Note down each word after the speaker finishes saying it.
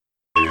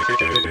Welcome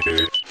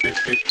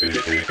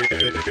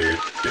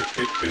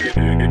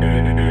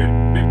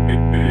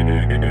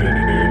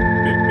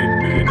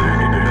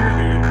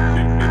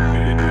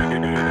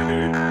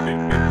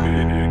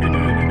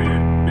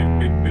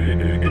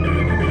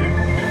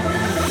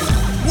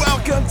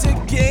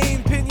to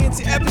Game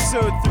Pinions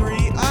Episode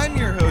 3. I'm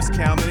your host,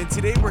 Calvin, and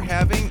today we're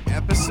having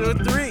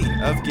Episode 3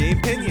 of Game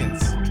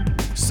Pinions.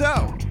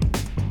 So,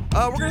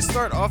 we're going to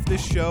start off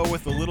this show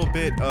with a little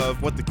bit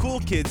of what the cool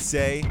kids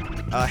say,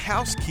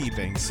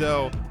 housekeeping.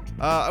 So,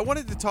 I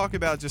wanted to talk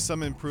about just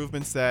some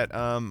improvements that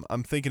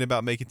I'm thinking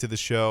about making to the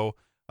show,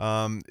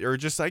 or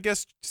just, I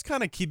guess, just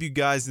kind of keep you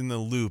guys in the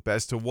loop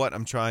as to what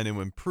I'm trying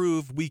to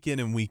improve week in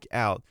and week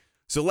out.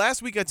 So,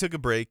 last week I took a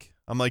break.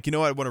 I'm like, you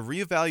know what, I want to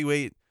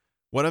reevaluate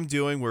what I'm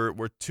doing.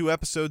 We're 2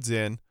 episodes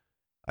in.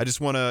 I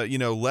just want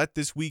to, let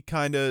this week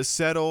kind of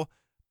settle,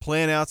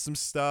 plan out some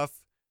stuff,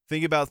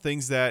 think about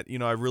things that,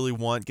 I really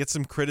want, get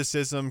some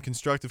criticism,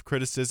 constructive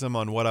criticism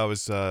on what I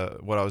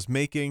was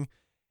making.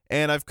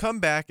 And I've come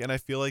back and I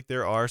feel like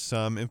there are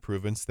some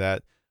improvements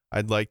that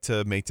I'd like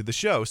to make to the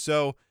show.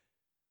 So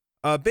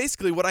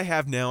basically what I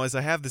have now is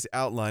I have this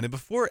outline, and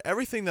before,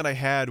 everything that I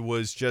had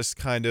was just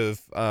kind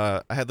of,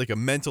 I had like a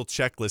mental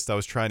checklist I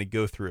was trying to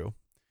go through.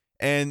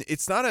 And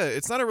it's not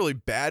a really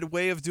bad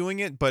way of doing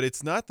it, but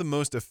it's not the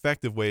most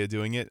effective way of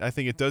doing it. I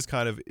think it does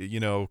kind of,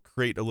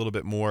 create a little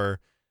bit more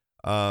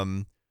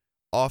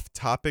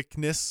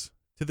off-topicness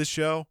to the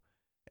show.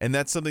 And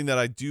that's something that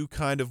I do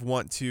kind of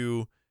want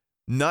to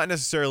not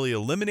necessarily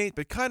eliminate,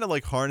 but kind of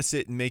like harness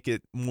it and make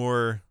it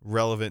more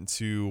relevant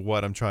to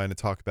what I'm trying to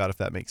talk about, if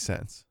that makes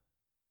sense.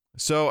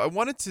 So I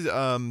wanted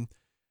to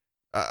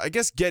I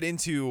guess get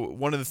into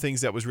one of the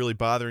things that was really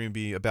bothering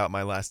me about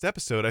my last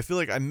episode. I feel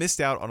like I missed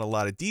out on a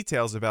lot of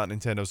details about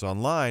Nintendo's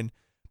Online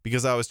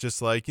because I was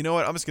just like, you know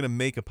what, I'm just going to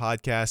make a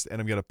podcast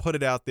and I'm going to put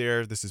it out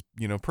there. This is,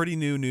 pretty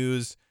new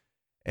news,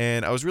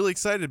 and I was really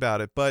excited about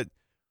it, but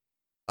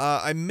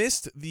I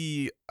missed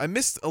a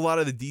lot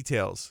of the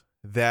details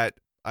that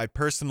I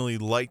personally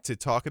like to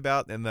talk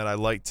about and that I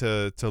like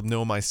to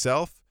know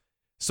myself.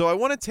 So I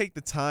want to take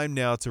the time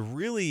now to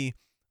really,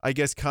 I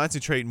guess,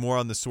 concentrate more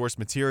on the source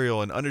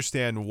material and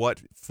understand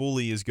what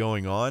fully is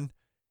going on,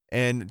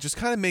 and just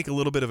kind of make a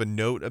little bit of a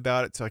note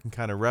about it so I can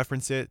kind of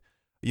reference it.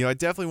 I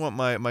definitely want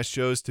my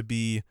shows to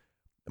be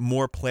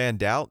more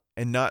planned out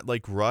and not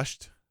like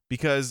rushed,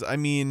 because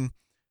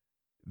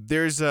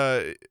there's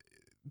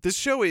this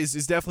show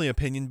is definitely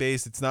opinion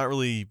based. It's not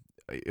really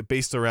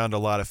based around a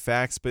lot of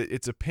facts, but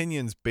it's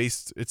opinions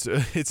based.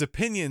 It's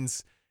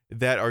opinions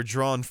that are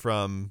drawn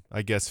from,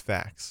 I guess,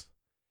 facts.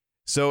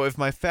 So if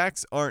my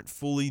facts aren't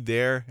fully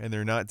there and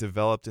they're not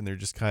developed and they're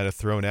just kind of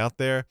thrown out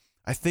there,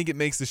 I think it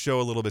makes the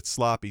show a little bit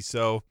sloppy.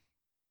 So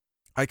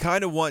I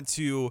kind of want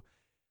to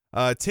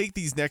take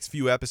these next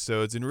few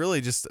episodes and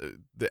really just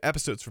the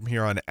episodes from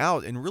here on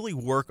out and really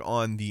work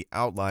on the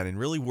outline and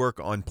really work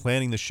on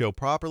planning the show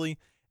properly.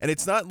 And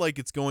it's not like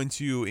it's going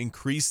to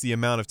increase the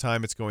amount of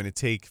time it's going to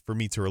take for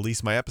me to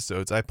release my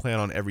episodes. I plan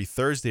on every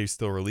Thursday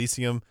still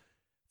releasing them.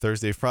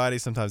 Thursday, Friday.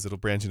 Sometimes it'll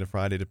branch into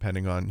Friday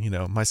depending on,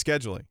 my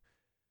scheduling.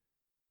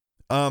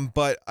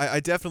 But I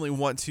definitely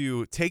want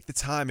to take the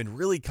time and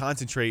really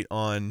concentrate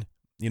on,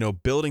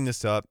 building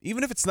this up,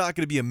 even if it's not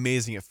going to be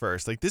amazing at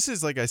first. Like, this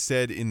is, like I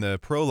said in the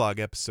prologue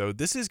episode,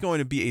 this is going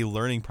to be a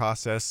learning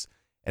process,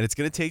 and it's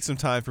going to take some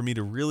time for me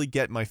to really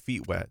get my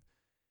feet wet.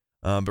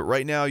 But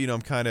right now,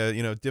 I'm kind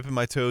of, dipping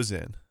my toes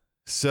in.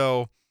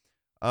 So,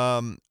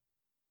 I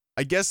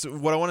guess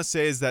what I want to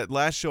say is that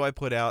last show I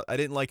put out, I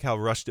didn't like how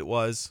rushed it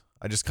was.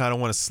 I just kind of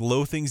want to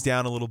slow things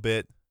down a little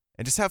bit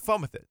and just have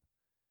fun with it.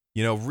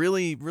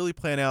 Really, really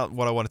plan out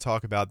what I want to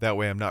talk about. That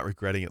way I'm not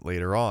regretting it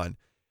later on.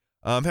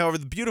 However,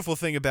 the beautiful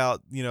thing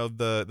about,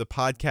 the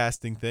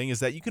podcasting thing is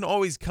that you can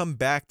always come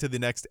back to the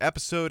next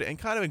episode and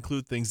kind of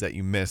include things that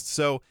you missed.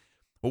 So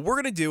what we're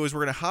going to do is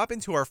we're going to hop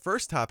into our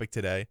first topic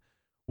today,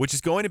 which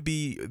is going to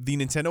be the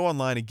Nintendo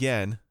Online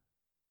again,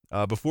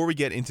 before we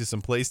get into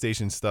some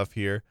PlayStation stuff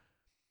here.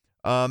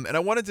 And I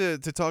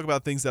wanted to talk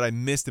about things that I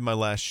missed in my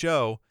last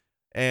show.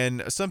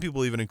 And some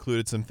people even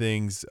included some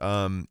things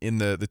in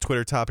the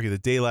Twitter topic of the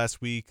day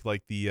last week,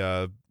 like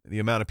the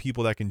amount of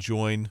people that can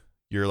join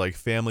your like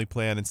family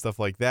plan and stuff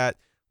like that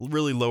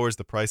really lowers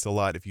the price a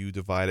lot if you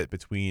divide it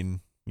between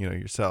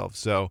yourselves.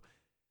 So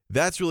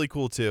that's really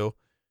cool too.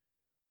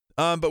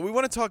 But we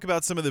want to talk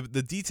about some of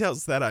the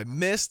details that I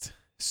missed.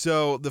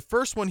 So the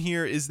first one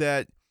here is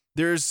that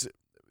there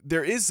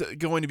is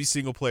going to be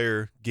single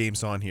player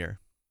games on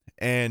here,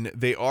 and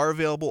they are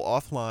available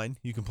offline.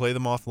 You can play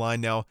them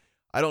offline now.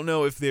 I don't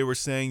know if they were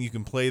saying you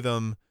can play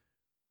them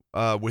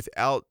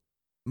without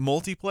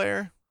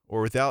multiplayer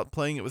or without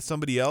playing it with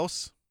somebody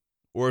else,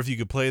 or if you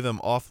could play them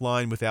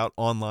offline without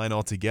online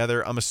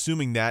altogether. I'm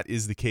assuming that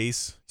is the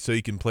case, so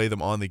you can play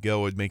them on the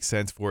go. It makes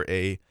sense for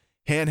a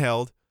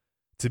handheld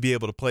to be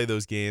able to play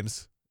those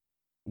games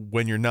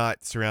when you're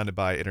not surrounded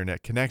by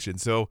internet connection.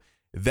 So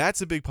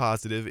that's a big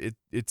positive.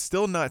 It's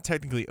still not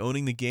technically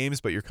owning the games,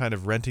 but you're kind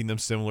of renting them,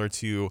 similar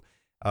to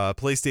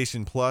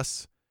PlayStation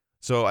Plus.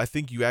 So I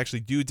think you actually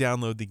do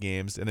download the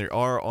games, and they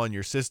are on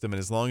your system. And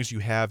as long as you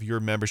have your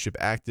membership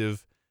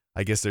active,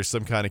 I guess there's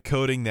some kind of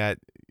coding that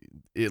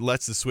it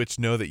lets the Switch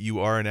know that you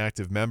are an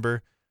active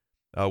member.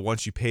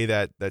 Once you pay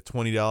that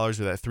 $20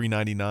 or that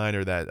 $3.99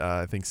 or that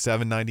I think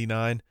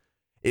 $7.99,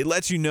 it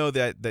lets you know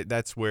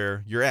that's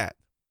where you're at.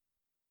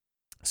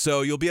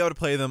 So you'll be able to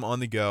play them on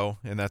the go,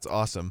 and that's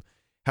awesome.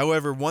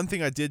 However, one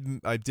thing I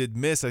did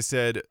miss, I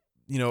said,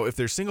 if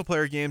there's single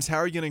player games, how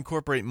are you going to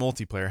incorporate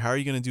multiplayer? How are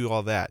you going to do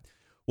all that?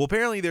 Well,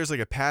 apparently there's like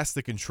a pass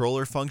the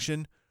controller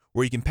function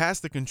where you can pass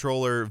the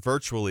controller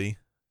virtually,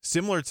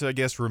 similar to, I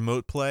guess,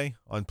 remote play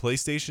on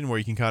PlayStation, where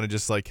you can kind of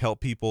just like help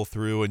people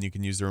through and you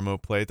can use the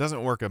remote play. It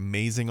doesn't work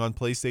amazing on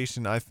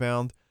PlayStation, I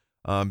found,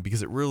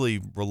 because it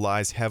really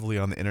relies heavily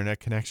on the internet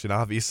connection,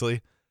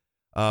 obviously.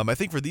 I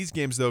think for these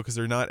games, though, because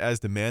they're not as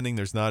demanding,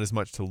 there's not as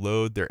much to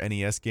load. They're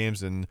NES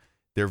games, and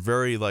they're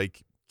very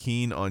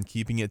keen on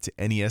keeping it to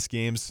NES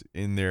games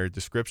in their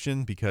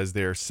description because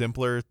they're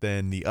simpler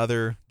than the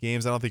other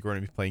games. I don't think we're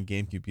going to be playing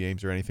GameCube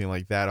games or anything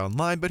like that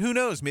online, but who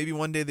knows? Maybe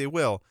one day they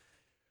will.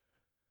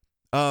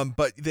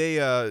 But they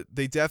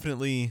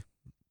definitely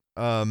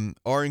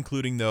are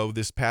including, though,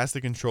 this pass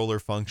the controller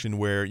function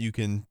where you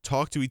can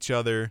talk to each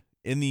other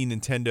in the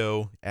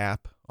Nintendo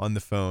app on the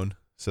phone.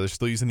 So they're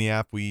still using the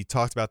app. We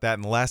talked about that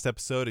in the last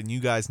episode, and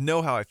you guys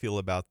know how I feel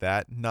about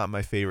that. Not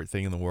my favorite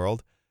thing in the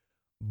world.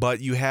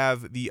 But you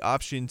have the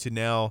option to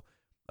now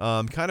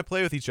kind of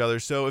play with each other.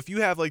 So if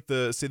you have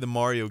the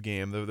Mario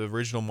game, the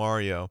original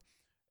Mario,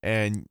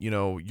 and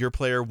you're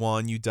player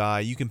one, you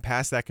die, you can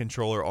pass that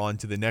controller on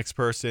to the next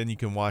person. You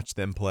can watch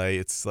them play.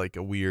 It's like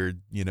a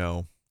weird,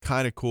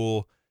 kind of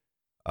cool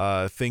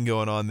thing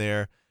going on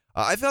there.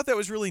 I thought that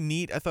was really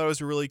neat. I thought it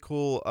was a really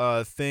cool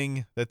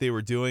thing that they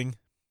were doing.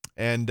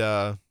 And,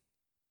 I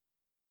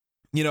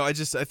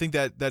think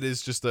that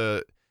is just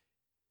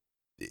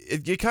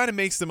it kind of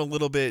makes them a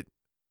little bit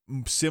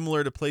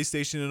similar to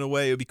PlayStation in a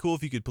way. It would be cool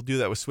if you could do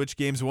that with Switch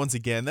games. Once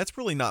again, that's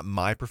really not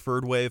my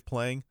preferred way of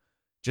playing,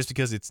 just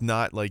because it's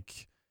not I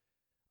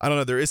don't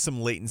know, there is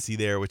some latency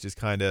there, which is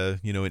kind of,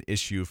 an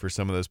issue for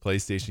some of those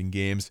PlayStation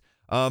games.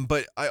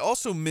 But I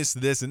also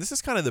missed this, and this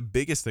is kind of the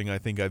biggest thing I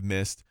think I've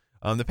missed.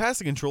 The pass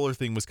the controller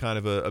thing was kind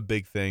of a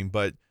big thing,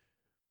 but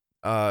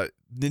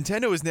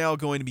Nintendo is now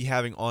going to be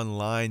having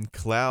online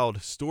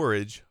cloud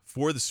storage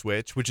for the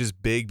Switch, which is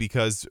big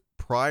because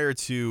prior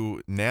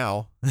to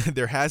now,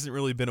 there hasn't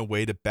really been a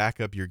way to back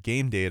up your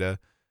game data,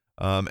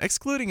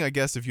 excluding, I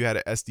guess, if you had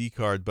an SD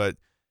card, but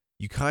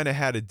you kind of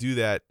had to do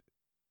that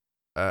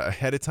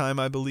ahead of time,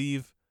 I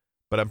believe.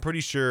 But I'm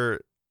pretty sure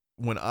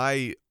when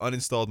I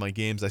uninstalled my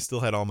games, I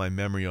still had all my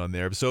memory on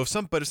there. So if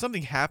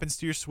something happens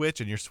to your Switch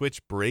and your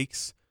Switch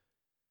breaks,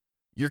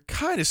 you're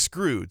kind of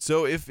screwed.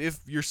 So if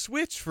your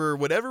Switch, for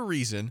whatever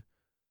reason,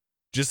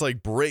 just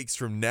breaks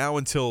from now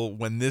until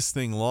when this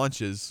thing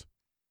launches,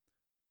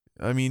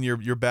 I mean, your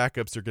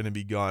backups are going to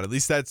be gone. At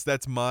least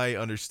that's my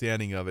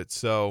understanding of it.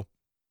 So,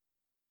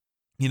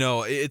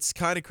 it's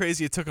kind of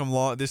crazy it took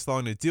them this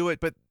long to do it,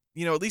 but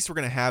at least we're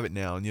going to have it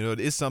now. And it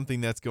is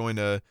something that's going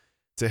to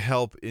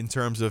help in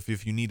terms of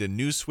if you need a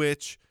new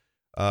Switch,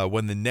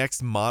 when the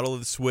next model of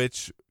the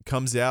Switch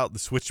comes out, the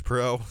Switch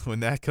Pro,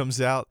 when that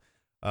comes out.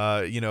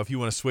 If you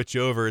want to switch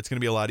over, it's going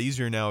to be a lot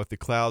easier now with the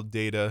cloud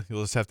data.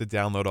 You'll just have to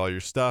download all your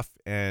stuff,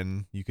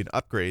 and you can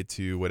upgrade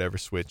to whatever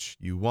Switch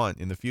you want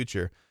in the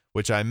future,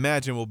 which I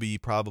imagine we'll be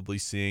probably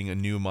seeing a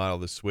new model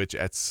of the Switch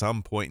at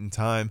some point in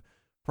time.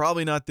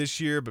 Probably not this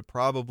year, but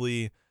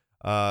probably,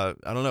 I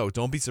don't know.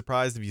 Don't be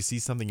surprised if you see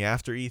something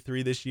after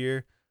E3 this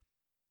year.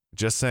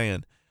 Just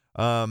saying.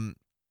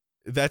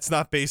 That's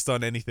not based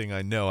on anything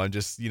I know. I'm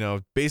just,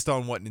 based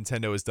on what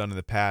Nintendo has done in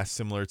the past,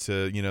 similar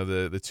to,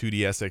 the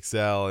 2DS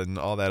XL and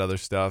all that other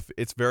stuff.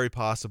 It's very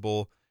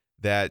possible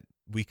that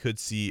we could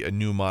see a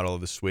new model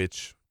of the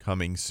Switch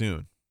coming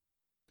soon.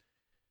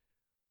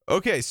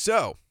 Okay,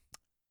 so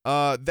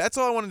that's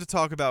all I wanted to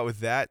talk about with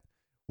that.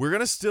 We're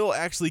going to still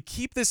actually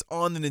keep this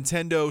on the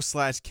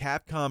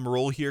Nintendo/Capcom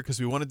roll here because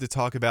we wanted to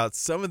talk about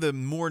some of the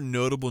more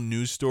notable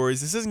news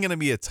stories. This isn't going to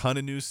be a ton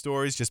of news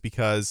stories just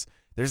because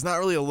there's not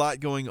really a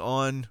lot going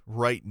on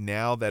right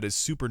now that is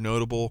super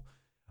notable.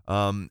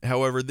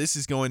 However, this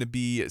is going to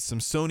be some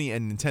Sony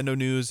and Nintendo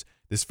news.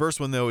 This first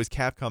one, though, is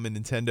Capcom and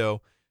Nintendo.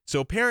 So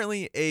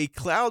apparently a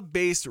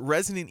cloud-based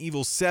Resident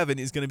Evil 7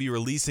 is going to be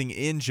releasing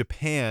in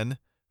Japan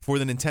for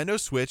the Nintendo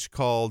Switch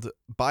called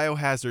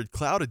Biohazard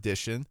Cloud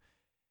Edition.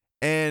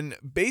 And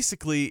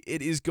basically,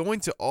 it is going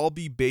to all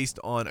be based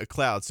on a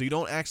cloud. So you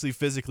don't actually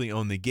physically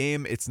own the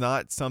game. It's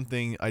not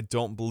something, I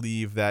don't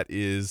believe, that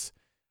is...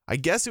 I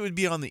guess it would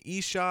be on the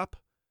eShop,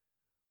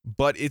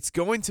 but it's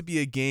going to be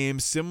a game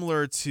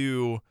similar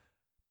to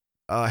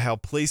how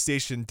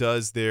PlayStation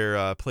does their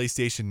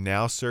PlayStation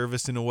Now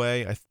service in a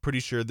way. I'm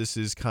pretty sure this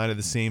is kind of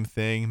the same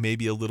thing,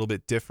 maybe a little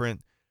bit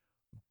different.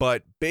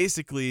 But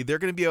basically, they're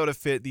going to be able to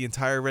fit the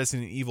entire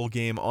Resident Evil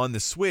game on the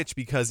Switch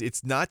because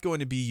it's not going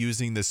to be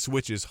using the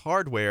Switch's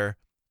hardware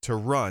to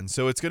run.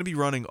 So it's going to be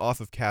running off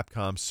of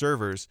Capcom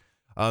servers.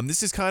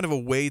 This is kind of a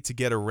way to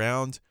get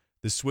around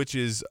the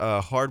Switch's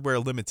hardware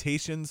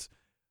limitations.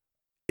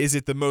 Is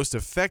it the most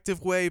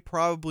effective way?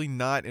 Probably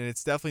not, and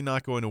it's definitely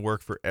not going to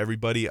work for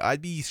everybody.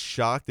 I'd be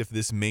shocked if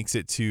this makes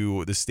it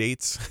to the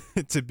States,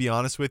 to be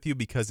honest with you,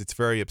 because it's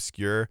very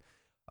obscure.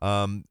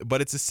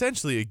 But it's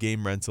essentially a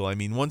game rental. I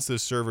mean, once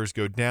those servers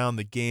go down,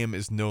 the game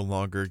is no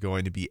longer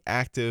going to be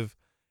active.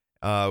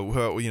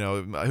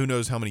 Who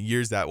knows how many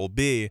years that will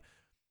be.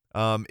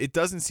 It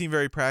doesn't seem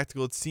very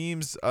practical. It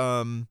seems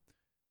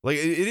like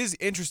it is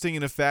interesting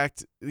in a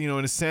fact, in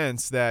a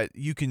sense that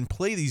you can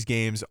play these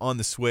games on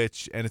the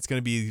Switch and it's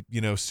going to be,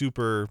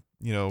 super,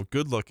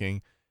 good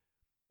looking.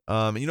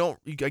 I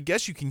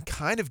guess you can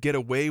kind of get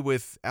away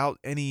without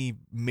any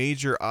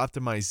major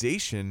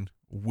optimization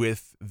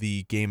with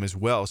the game as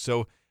well.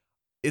 So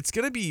it's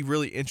going to be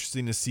really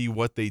interesting to see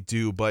what they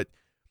do. But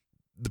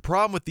the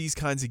problem with these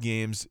kinds of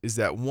games is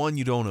that, one,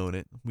 you don't own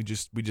it. We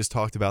just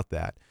talked about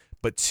that.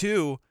 But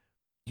two,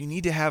 you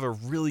need to have a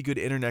really good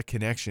internet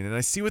connection. And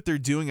I see what they're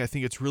doing. I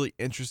think it's really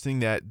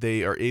interesting that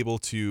they are able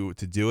to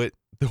do it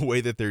the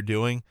way that they're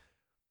doing.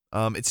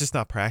 It's just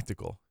not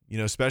practical,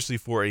 especially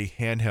for a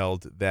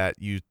handheld that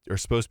you are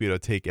supposed to be able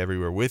to take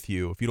everywhere with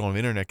you. If you don't have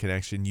internet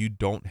connection, you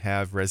don't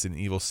have Resident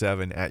Evil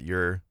 7 at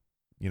your,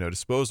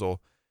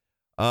 disposal.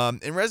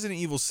 And Resident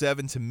Evil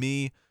 7 to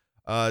me,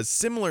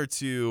 similar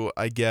to,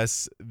 I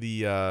guess,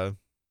 the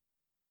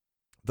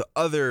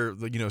other,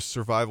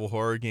 survival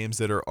horror games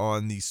that are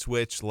on the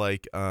Switch,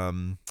 like,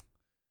 trying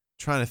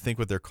to think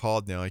what they're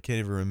called now. I can't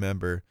even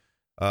remember.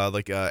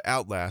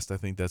 Outlast, I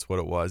think that's what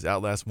it was.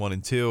 Outlast 1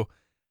 and 2.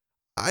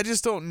 I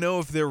just don't know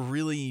if they're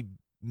really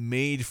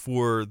made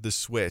for the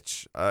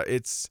Switch.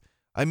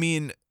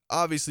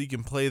 Obviously you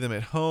can play them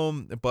at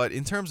home, but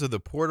in terms of the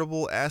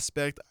portable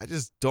aspect, I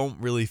just don't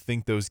really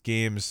think those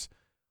games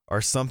are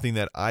something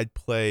that I'd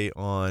play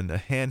on a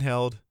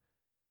handheld.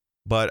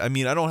 But I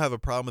don't have a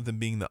problem with them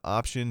being the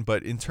option.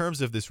 But in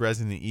terms of this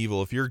Resident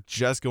Evil, if you're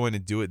just going to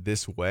do it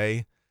this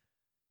way,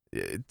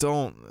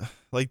 don't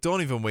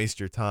even waste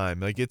your time.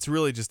 Like, it's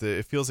really just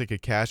it feels like a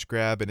cash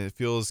grab, and it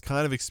feels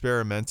kind of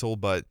experimental.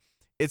 But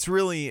it's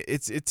really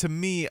to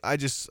me, I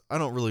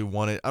don't really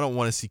want it. I don't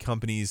want to see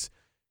companies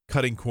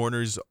cutting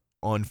corners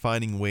on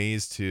finding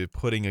ways to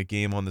putting a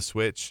game on the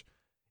Switch.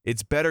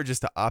 It's better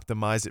just to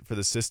optimize it for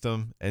the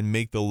system and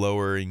make the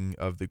lowering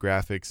of the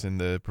graphics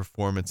and the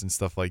performance and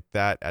stuff like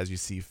that as you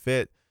see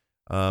fit.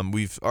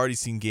 We've already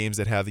seen games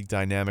that have the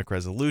dynamic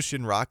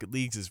resolution. Rocket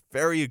League is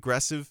very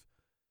aggressive,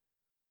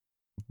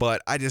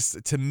 but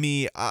to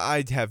me,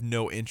 I'd have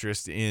no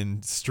interest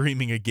in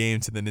streaming a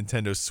game to the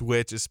Nintendo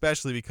Switch,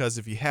 especially because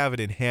if you have it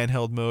in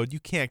handheld mode, you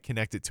can't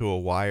connect it to a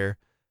wire.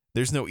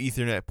 There's no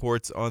Ethernet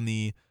ports on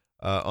the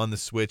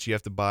Switch. You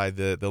have to buy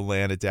the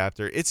LAN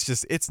adapter.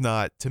 It's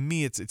not, to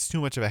me, it's too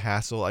much of a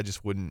hassle. I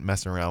just wouldn't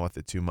mess around with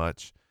it too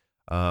much.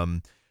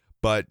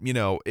 But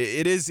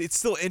it's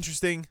still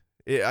interesting.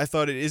 I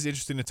thought it is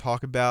interesting to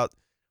talk about,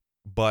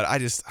 but I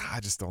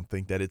just don't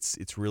think that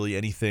it's really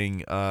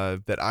anything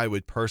that I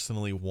would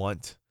personally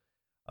want.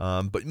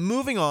 But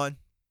moving on,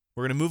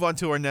 we're going to move on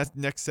to our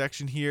next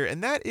section here,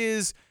 and that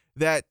is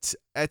that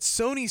at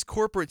Sony's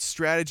corporate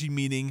strategy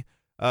meeting,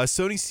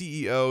 Sony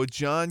CEO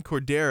John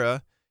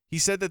Cordera, he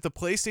said that the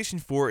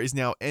PlayStation 4 is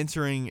now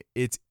entering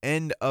the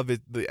end of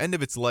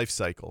its life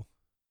cycle.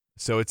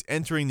 So it's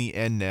entering the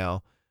end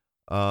now.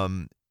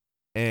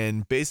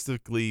 And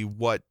basically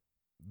what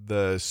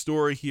the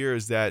story here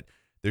is that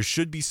there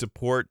should be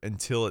support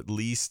until at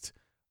least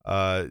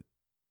the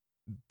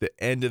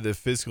end of the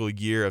fiscal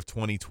year of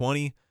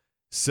 2020.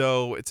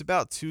 So it's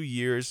about 2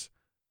 years.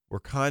 We're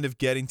kind of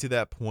getting to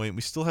that point.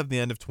 We still have the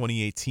end of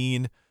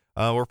 2018.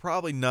 We're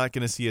probably not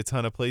going to see a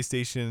ton of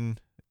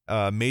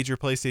major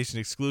PlayStation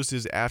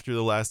exclusives after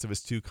The Last of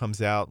Us 2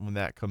 comes out, when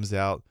that comes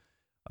out.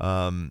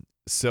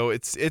 So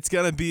it's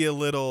gonna be a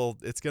little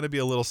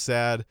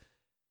sad.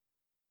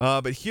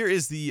 But here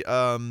is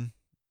the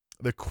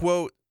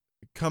quote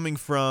coming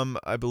from,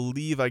 I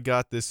believe I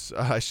got this.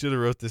 I should have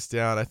wrote this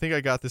down. I think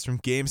I got this from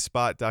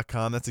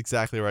GameSpot.com. That's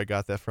exactly where I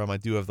got that from. I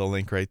do have the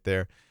link right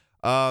there.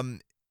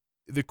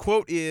 The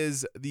quote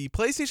is, "The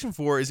PlayStation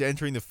 4 is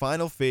entering the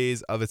final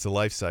phase of its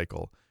life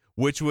cycle,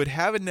 which would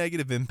have a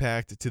negative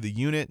impact to the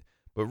unit,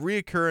 but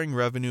reoccurring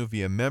revenue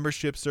via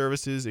membership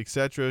services,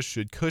 etc.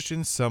 should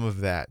cushion some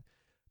of that.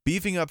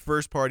 Beefing up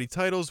first-party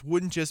titles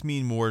wouldn't just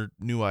mean more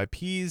new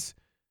IPs.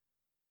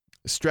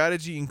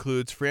 Strategy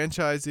includes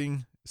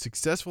franchising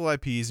successful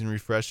IPs and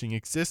refreshing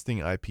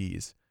existing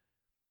IPs.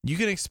 You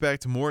can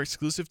expect more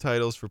exclusive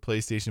titles for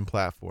PlayStation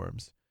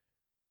platforms.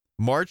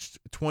 March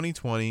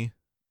 2020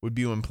 would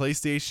be when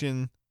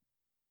PlayStation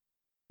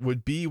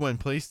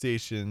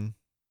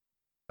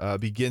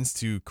begins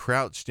to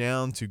crouch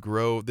down to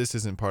grow." This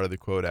isn't part of the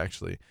quote,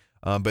 actually.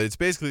 But it's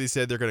basically, they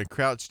said they're going to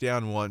crouch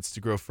down once to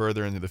grow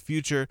further into the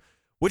future,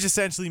 which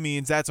essentially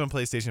means that's when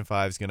PlayStation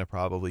 5 is going to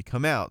probably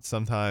come out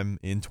sometime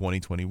in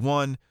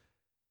 2021.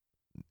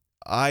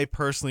 I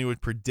personally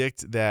would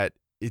predict that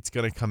it's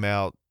going to come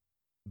out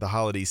the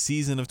holiday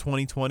season of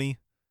 2020.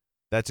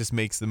 That just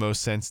makes the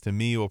most sense to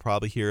me. We'll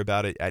probably hear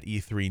about it at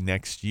E3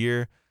 next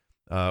year,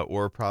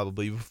 or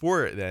probably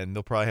before then.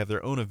 They'll probably have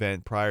their own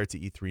event prior to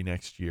E3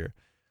 next year.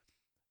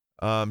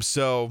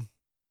 So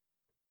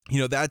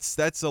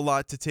that's a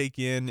lot to take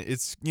in.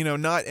 It's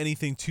not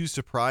anything too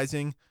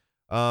surprising.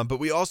 But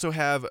we also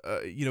have,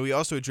 we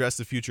also addressed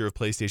the future of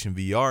PlayStation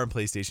VR and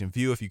PlayStation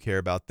View. If you care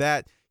about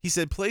that, he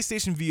said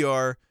PlayStation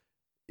VR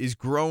is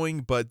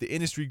growing, but the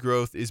industry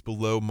growth is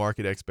below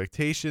market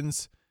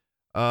expectations.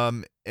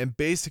 And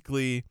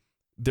basically,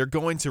 they're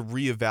going to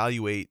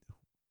reevaluate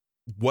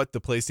what the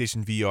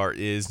PlayStation VR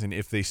is and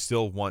if they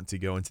still want to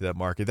go into that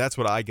market. That's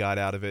what I got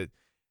out of it.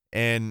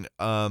 And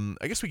I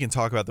guess we can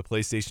talk about the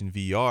PlayStation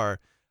VR.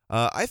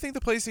 I think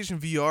the PlayStation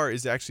VR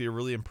is actually a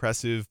really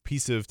impressive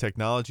piece of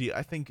technology.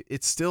 I think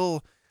it's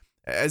still,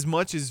 as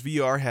much as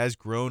VR has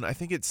grown, I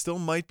think it still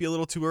might be a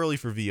little too early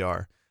for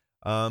VR.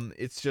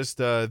 It's just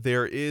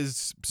there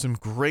is some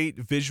great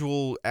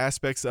visual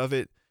aspects of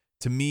it.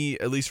 To me,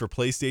 at least for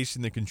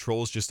PlayStation, the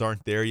controls just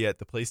aren't there yet.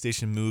 The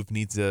PlayStation Move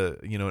needs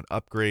an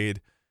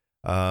upgrade.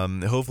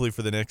 Hopefully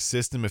for the next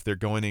system, if they're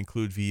going to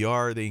include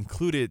VR, they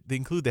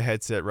include the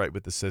headset right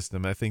with the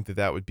system. I think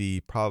that would be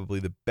probably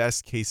the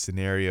best case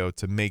scenario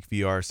to make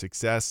VR a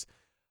success.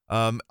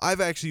 I've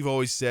actually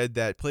always said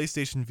that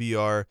PlayStation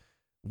VR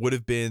would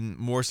have been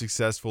more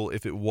successful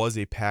if it was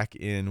a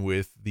pack-in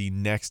with the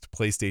next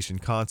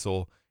PlayStation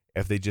console.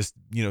 If they just,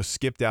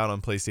 skipped out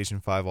on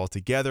PlayStation 5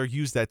 altogether,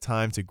 used that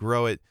time to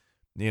grow it,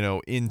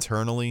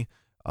 internally,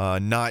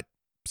 not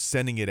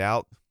sending it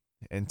out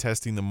and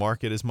testing the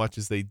market as much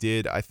as they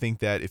did. I think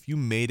that if you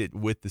made it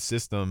with the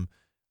system,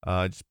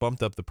 just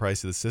bumped up the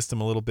price of the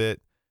system a little bit,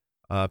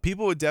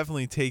 people would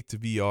definitely take to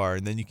VR,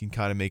 and then you can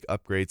kind of make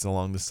upgrades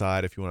along the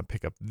side. If you want to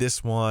pick up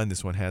this one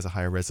has a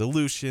higher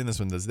resolution, this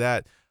one does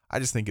that. I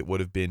just think it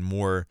would have been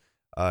more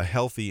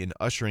healthy in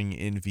ushering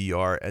in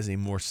VR as a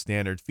more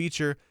standard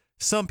feature.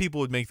 Some people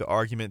would make the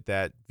argument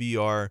that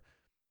VR,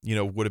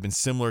 would have been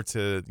similar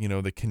to,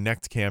 the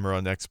Kinect camera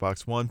on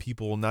Xbox One.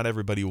 Not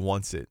everybody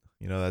wants it.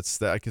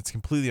 It's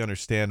completely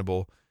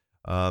understandable.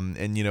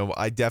 And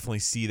I definitely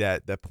see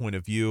that point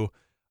of view.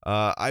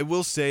 I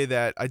will say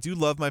that I do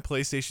love my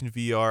PlayStation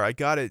VR. I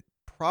got it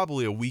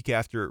probably a week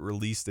after it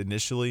released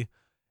initially,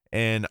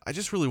 and I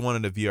just really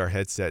wanted a VR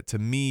headset. To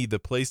me, the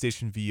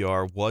PlayStation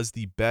VR was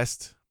the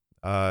best,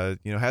 had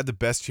the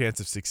best chance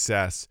of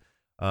success,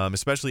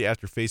 especially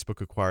after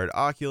Facebook acquired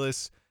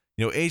Oculus.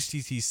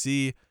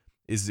 HTC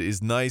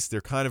is nice.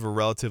 They're kind of a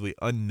relatively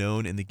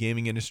unknown in the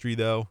gaming industry,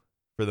 though,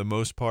 for the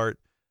most part.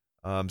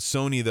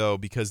 Sony, though,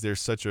 because they're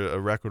such a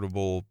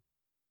reputable,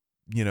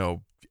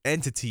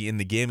 entity in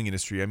the gaming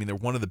industry. I mean, they're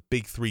one of the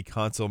big three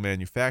console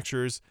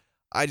manufacturers.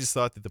 I just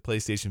thought that the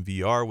PlayStation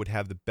VR would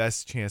have the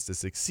best chance to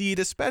succeed,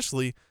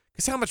 especially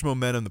because how much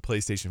momentum the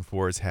PlayStation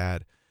 4 has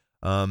had.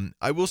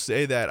 I will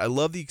say that I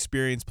love the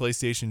experience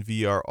PlayStation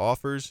VR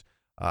offers.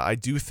 I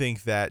do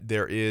think that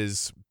there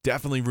is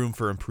definitely room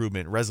for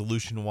improvement,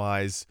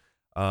 resolution-wise,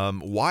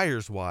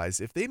 wires-wise.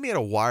 If they made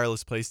a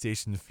wireless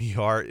PlayStation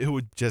VR, it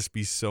would just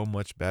be so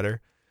much better.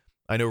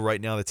 I know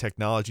right now the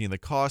technology and the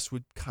cost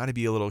would kind of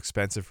be a little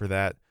expensive for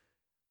that,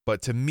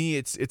 but to me,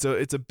 it's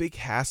a big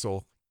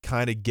hassle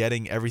kind of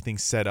getting everything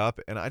set up,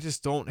 and I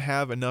just don't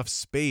have enough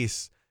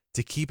space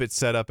to keep it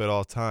set up at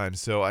all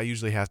times. So I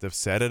usually have to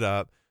set it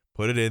up,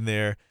 put it in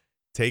there,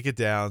 take it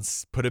down,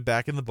 put it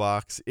back in the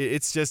box.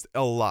 It's just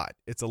a lot.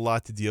 It's a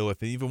lot to deal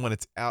with. And even when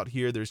it's out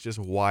here, there's just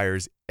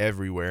wires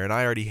everywhere. And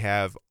I already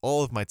have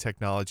all of my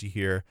technology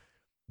here.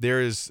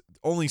 There is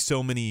only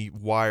so many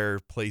wire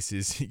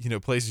places,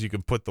 places you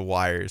can put the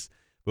wires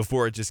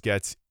before it just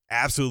gets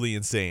absolutely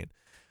insane.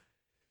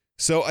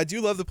 So I do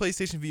love the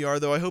PlayStation VR,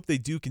 though. I hope they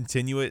do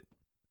continue it.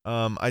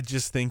 I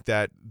just think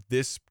that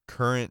this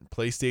current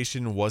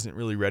PlayStation wasn't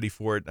really ready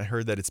for it. I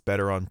heard that it's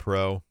better on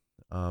Pro.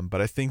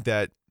 But I think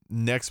that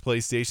next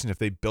PlayStation, if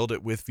they build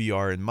it with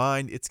VR in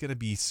mind, it's going to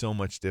be so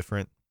much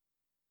different.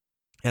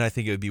 And I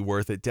think it would be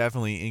worth it.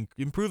 Definitely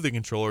improve the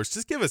controllers.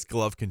 Just give us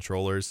glove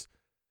controllers.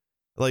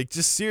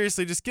 Just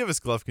seriously, just give us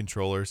glove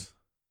controllers.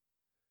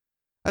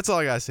 That's all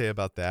I got to say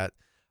about that.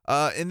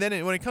 And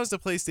then when it comes to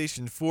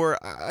PlayStation 4,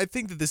 I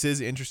think that this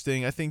is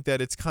interesting. I think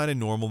that it's kind of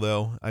normal,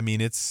 though. I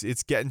mean, it's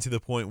getting to the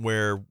point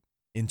where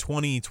in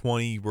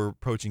 2020, we're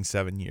approaching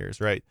 7 years,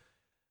 right?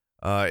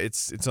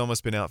 It's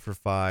almost been out for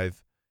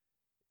 5.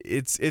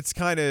 It's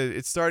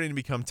starting to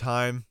become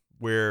time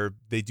where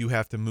they do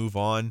have to move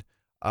on.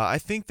 I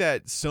think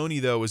that Sony,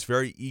 though, was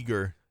very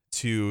eager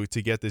to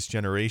get this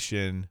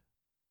generation,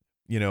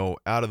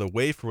 out of the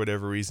way for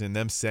whatever reason.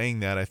 Them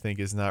saying that, I think,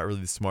 is not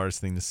really the smartest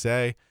thing to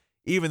say,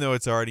 even though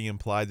it's already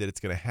implied that it's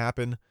going to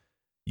happen.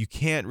 You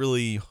can't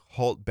really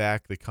halt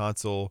back the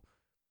console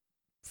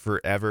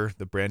forever,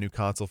 the brand new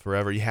console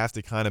forever. You have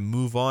to kind of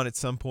move on at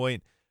some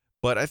point.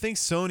 But I think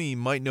Sony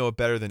might know it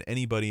better than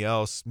anybody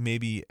else,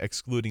 maybe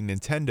excluding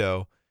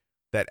Nintendo,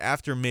 that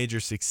after major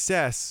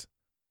success,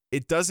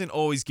 it doesn't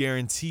always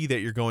guarantee that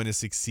you're going to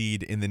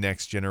succeed in the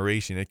next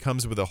generation. It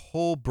comes with a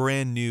whole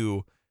brand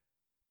new,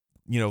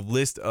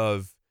 list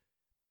of,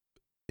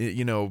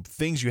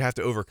 things you have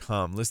to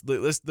overcome. List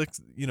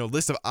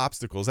of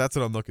obstacles. That's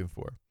what I'm looking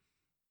for.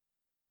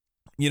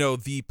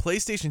 The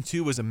PlayStation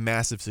 2 was a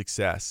massive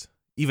success.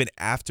 even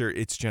after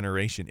its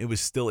generation, it was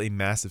still a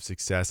massive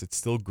success. It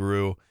still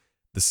grew.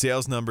 The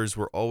sales numbers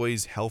were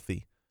always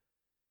healthy.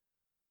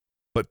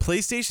 But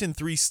PlayStation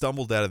 3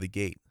 stumbled out of the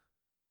gate.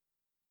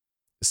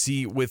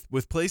 See, with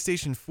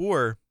PlayStation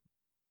 4,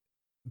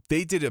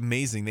 they did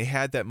amazing. They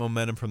had that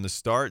momentum from the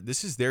start.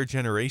 This is their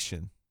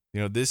generation.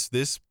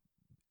 This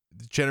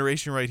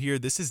generation right here,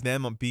 this is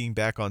them being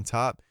back on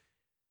top.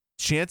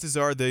 Chances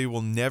are they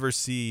will never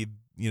see,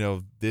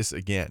 this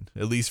again,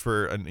 at least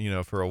for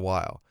a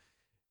while.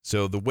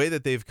 So the way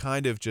that they've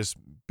kind of just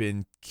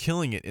been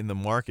killing it in the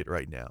market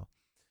right now,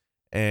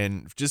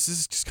 and this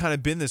has just kind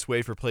of been this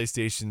way for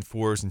PlayStation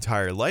 4's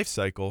entire life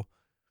cycle.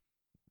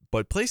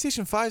 But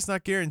PlayStation 5 is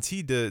not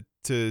guaranteed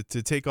to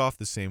take off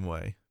the same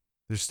way.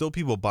 There's still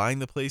people buying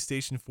the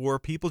PlayStation 4.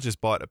 People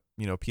just bought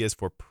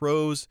PS4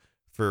 Pros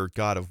for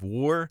God of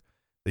War.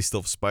 They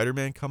still have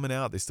Spider-Man coming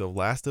out. They still have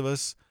Last of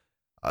Us.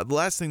 The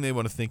last thing they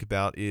want to think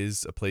about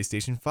is a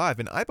PlayStation 5.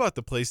 And I bought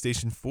the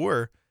PlayStation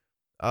 4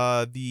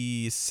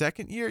 the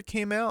second year it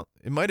came out.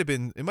 It might have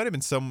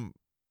been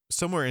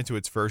somewhere into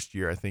its first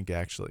year, I think,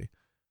 actually.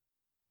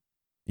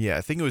 Yeah,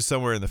 I think it was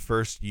somewhere in the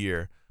first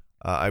year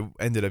I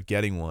ended up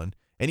getting one.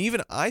 And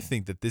even I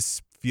think that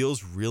this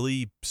feels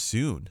really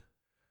soon.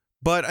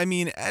 But, I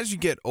mean, as you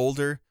get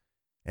older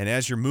and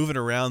as you're moving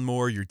around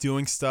more, you're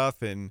doing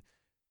stuff and,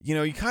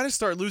 you kind of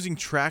start losing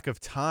track of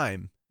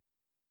time.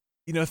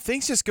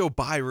 Things just go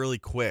by really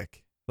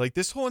quick. Like,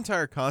 this whole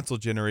entire console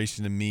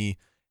generation to me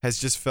has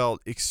just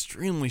felt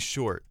extremely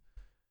short.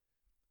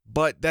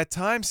 But that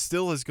time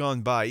still has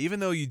gone by. Even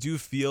though you do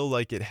feel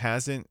like it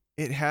hasn't,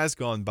 it has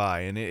gone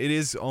by. And it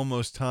is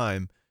almost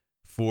time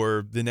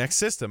for the next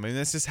system. I mean,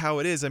 that's just how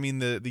it is. I mean,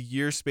 the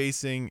year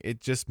spacing,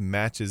 it just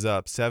matches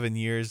up. 7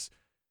 years,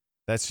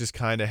 that's just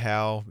kind of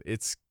how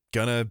it's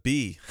gonna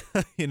be.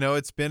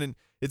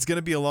 It's going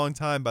to be a long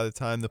time by the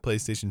time the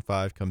PlayStation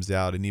 5 comes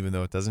out, and even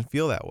though it doesn't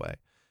feel that way.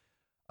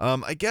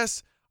 I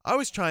guess I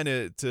was trying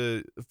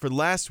to for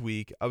last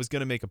week, I was going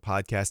to make a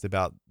podcast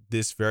about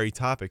this very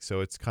topic, so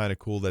it's kind of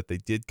cool that they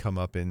did come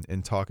up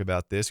and talk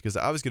about this, because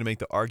I was going to make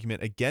the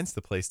argument against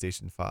the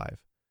PlayStation 5.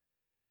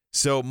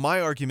 So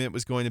my argument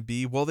was going to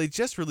be, well, they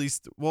just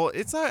released, well,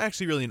 it's not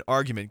actually really an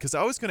argument, because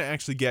I was going to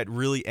actually get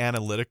really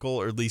analytical,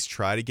 or at least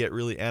try to get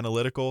really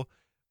analytical.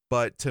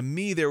 But to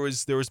me, there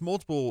was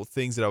multiple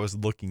things that I was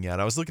looking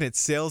at. I was looking at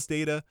sales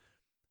data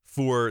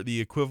for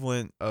the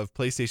equivalent of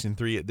PlayStation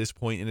 3 at this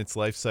point in its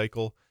life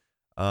cycle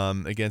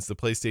against the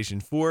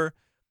PlayStation 4.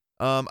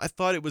 I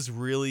thought it was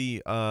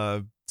really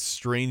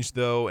strange,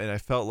 though, and I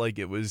felt like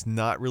it was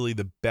not really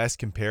the best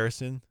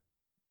comparison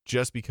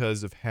just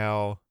because of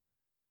how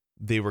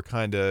they were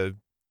kind of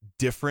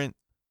different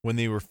when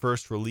they were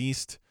first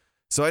released.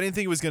 So I didn't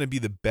think it was going to be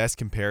the best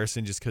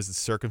comparison just because the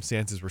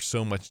circumstances were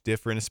so much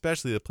different,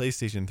 especially the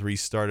PlayStation 3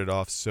 started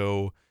off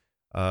so,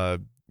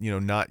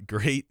 not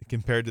great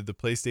compared to the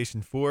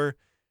PlayStation 4,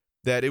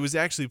 that it was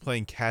actually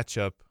playing catch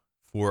up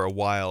for a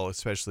while,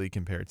 especially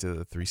compared to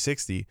the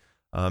 360.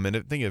 And I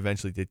think it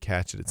eventually did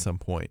catch it at some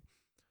point.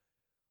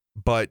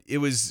 But it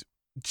was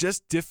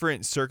just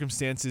different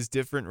circumstances,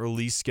 different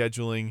release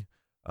scheduling.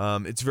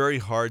 It's very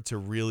hard to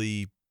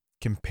really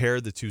compare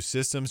the two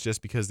systems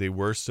just because they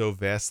were so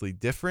vastly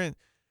different.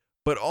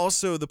 But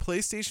also the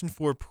PlayStation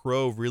 4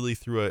 Pro really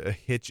threw a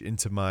hitch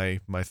into my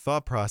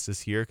thought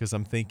process here, because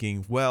I'm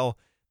thinking, well,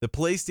 the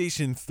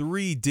PlayStation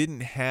 3 didn't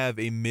have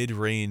a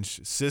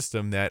mid-range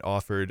system that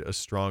offered a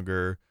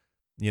stronger,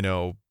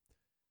 it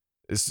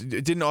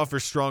didn't offer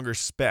stronger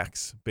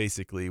specs,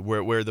 basically,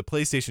 where the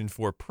PlayStation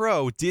 4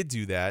 Pro did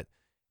do that.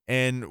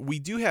 And we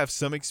do have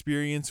some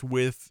experience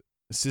with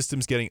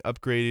systems getting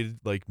upgraded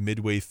like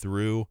midway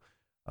through.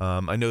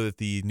 I know that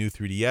the new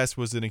 3DS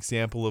was an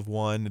example of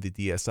one. The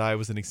DSi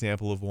was an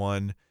example of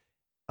one.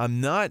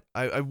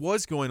 I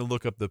was going to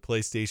look up the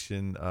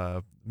PlayStation,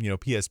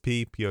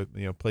 PSP,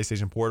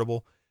 PlayStation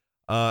Portable.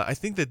 I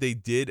think that they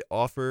did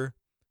offer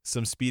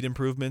some speed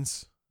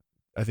improvements.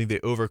 I think they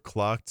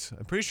overclocked.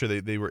 I'm pretty sure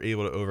they were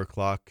able to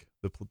overclock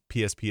the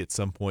PSP at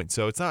some point.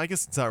 So I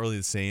guess it's not really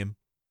the same.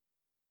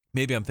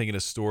 Maybe I'm thinking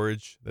of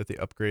storage that they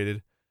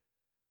upgraded.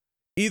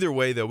 Either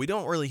way, though, we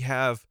don't really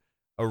have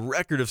a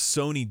record of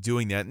Sony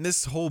doing that. And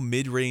this whole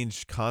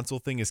mid-range console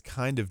thing is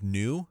kind of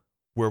new,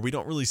 where we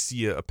don't really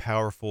see a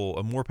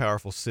more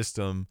powerful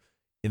system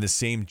in the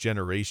same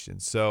generation.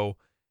 So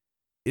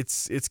it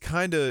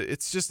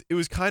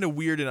was kind of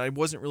weird, and I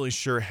wasn't really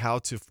sure how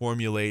to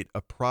formulate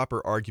a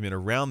proper argument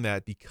around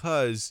that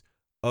because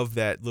of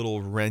that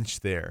little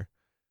wrench there.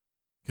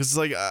 Because it's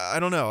like, I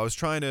don't know, I was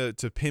trying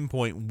to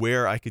pinpoint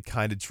where I could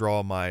kind of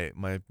draw my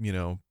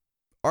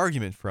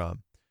argument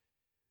from.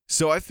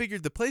 So I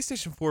figured the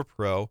PlayStation 4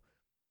 Pro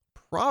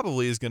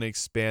probably is going to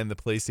expand the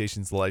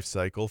PlayStation's life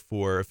cycle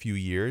for a few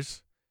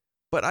years,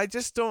 but I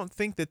just don't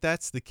think that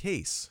that's the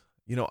case.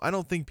 I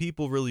don't think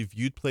people really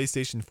viewed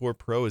PlayStation 4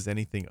 Pro as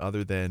anything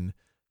other than,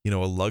 a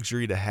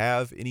luxury to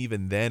have, and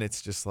even then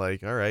it's just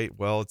like, all right,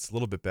 well, it's a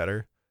little bit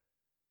better.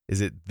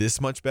 Is it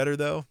this much better,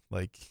 though?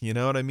 Like, you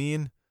know what I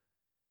mean?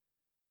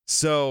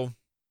 So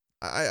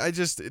I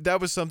just, that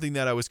was something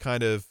that I was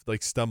kind of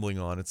like stumbling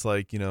on. It's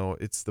like,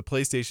 it's the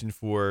PlayStation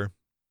 4,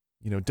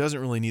 doesn't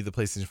really need the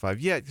PlayStation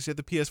 5 yet because you have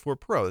the PS4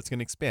 Pro that's going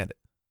to expand it.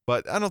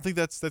 But I don't think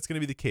that's going to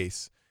be the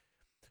case.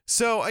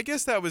 So I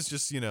guess that was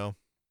just,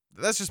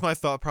 that's just my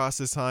thought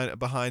process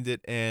behind it.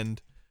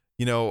 And,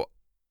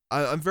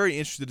 I'm very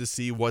interested to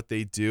see what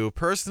they do.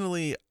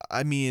 Personally,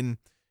 I mean,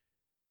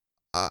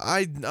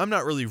 I'm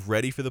not really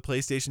ready for the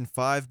PlayStation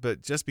 5,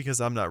 but just because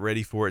I'm not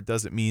ready for it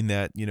doesn't mean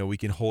that, we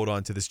can hold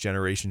on to this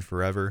generation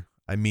forever.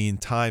 I mean,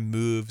 time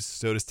moves,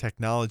 so does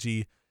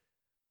technology.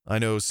 I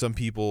know some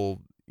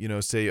people,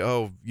 say,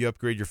 oh, you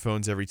upgrade your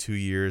phones every 2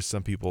 years.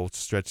 Some people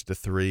stretch to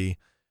 3.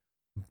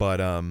 But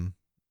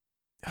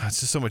it's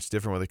just so much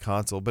different with a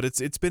console. But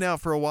it's been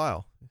out for a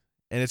while.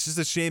 And it's just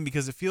a shame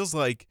because it feels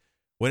like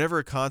whenever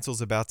a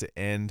console's about to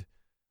end,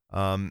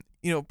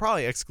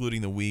 probably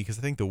excluding the Wii, because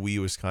I think the Wii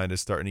was kind of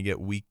starting to get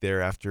weak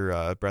there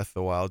after Breath of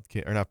the Wild,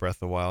 or not Breath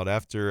of the Wild,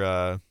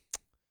 after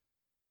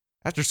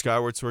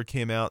Skyward Sword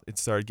came out, it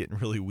started getting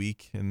really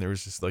weak, and there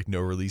was just like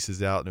no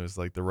releases out, and it was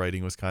like the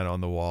writing was kind of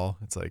on the wall.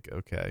 It's like,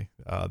 okay,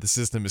 the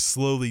system is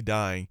slowly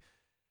dying.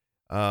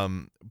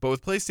 But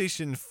with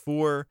PlayStation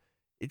 4,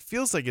 it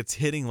feels like it's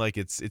hitting like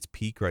its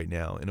peak right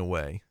now in a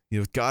way.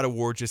 God of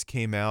War just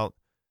came out,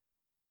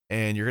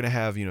 and you're gonna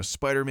have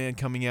Spider-Man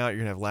coming out. You're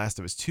gonna have Last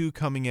of Us 2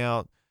 coming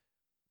out.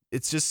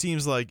 It just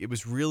seems like it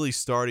was really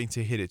starting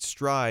to hit its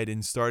stride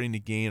and starting to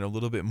gain a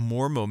little bit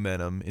more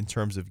momentum in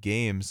terms of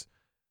games.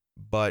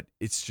 But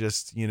it's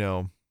just, you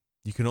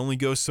can only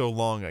go so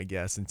long, I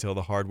guess, until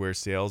the hardware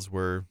sales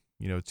were,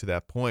 to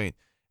that point.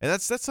 And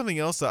that's something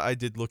else that I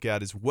did look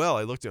at as well.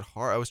 I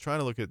was trying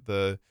to look at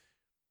the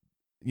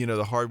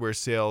hardware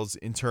sales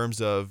in terms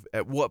of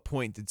at what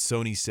point did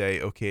Sony say,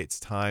 okay, it's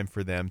time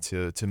for them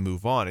to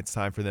move on. It's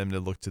time for them to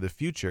look to the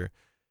future.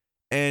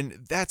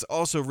 And that's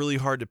also really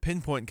hard to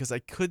pinpoint because I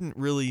couldn't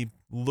really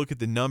look at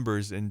the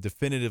numbers and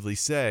definitively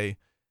say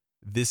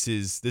this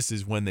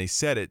is when they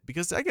said it,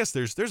 because I guess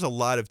there's a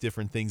lot of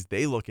different things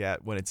they look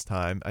at when it's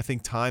time. I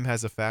think time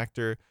has a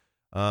factor,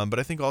 but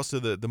I think also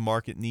the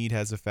market need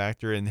has a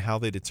factor, and how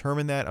they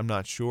determine that, I'm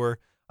not sure.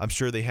 I'm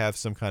sure they have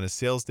some kind of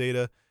sales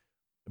data,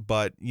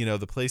 but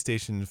the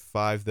PlayStation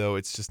 5 though,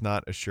 it's just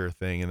not a sure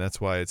thing, and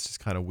that's why it's just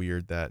kind of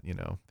weird that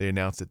they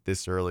announced it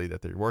this early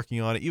that they're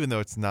working on it, even though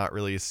it's not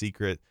really a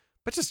secret.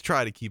 But just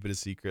try to keep it a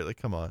secret. Like,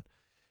 come on.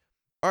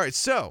 All right,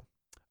 so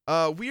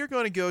we are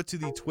going to go to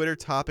the Twitter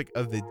topic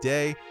of the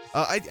day.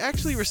 I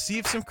actually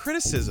received some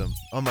criticism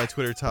on my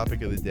Twitter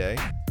topic of the day,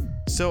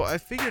 so I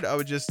figured I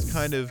would just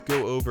kind of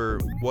go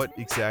over what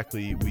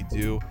exactly we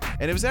do.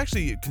 And it was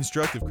actually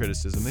constructive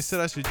criticism. They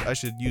said I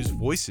should use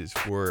voices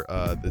for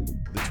the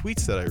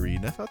tweets that I read,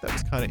 and I thought that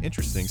was kind of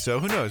interesting. So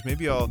who knows?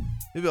 Maybe I'll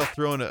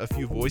throw in a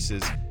few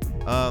voices.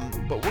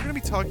 But we're going to be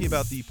talking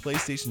about the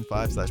PlayStation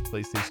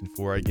 5/PlayStation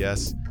 4, I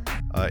guess,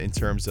 in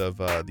terms of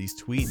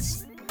these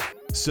tweets.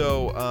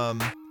 So,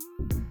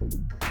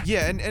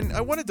 yeah, and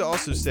I wanted to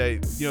also say,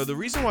 the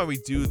reason why we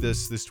do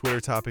this Twitter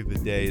topic of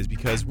the day is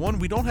because, one,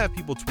 we don't have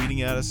people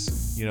tweeting at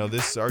us.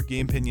 This our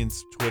Game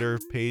Opinions Twitter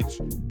page.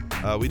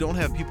 We don't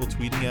have people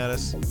tweeting at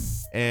us,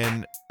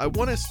 and I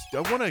want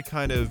to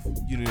kind of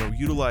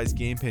utilize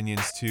Game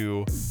Opinions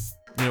to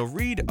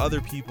read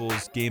other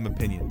people's game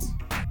opinions,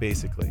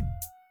 basically.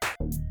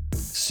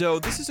 So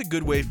this is a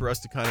good way for us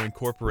to kind of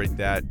incorporate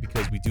that,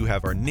 because we do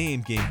have our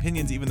name, Game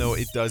Opinions, even though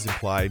it does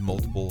imply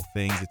multiple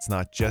things. It's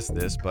not just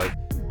this, but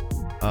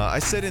I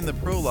said in the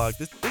prologue,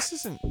 this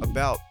isn't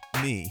about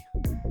me.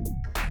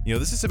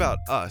 This is about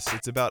us.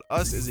 It's about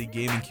us as a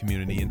gaming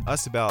community, and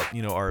us about,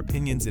 our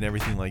opinions and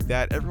everything like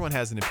that. Everyone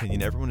has an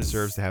opinion. Everyone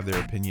deserves to have their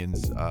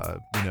opinions,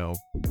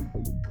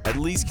 at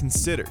least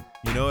considered.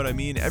 You know what I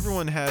mean?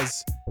 Everyone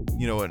has,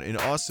 an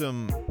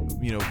awesome,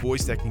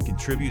 voice that can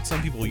contribute.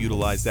 Some people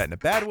utilize that in a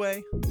bad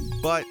way,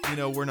 but,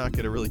 we're not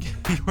going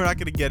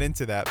to get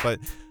into that. But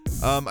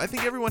I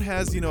think everyone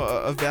has,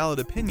 a valid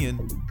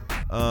opinion,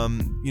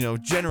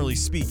 generally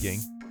speaking.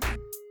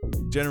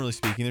 Generally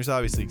speaking, there's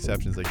obviously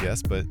exceptions, I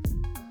guess, but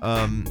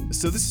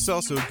so this is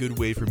also a good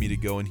way for me to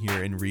go in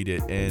here and read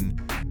it. And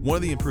one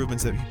of the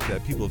improvements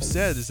that people have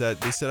said is that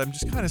they said I'm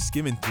just kind of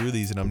skimming through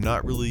these and I'm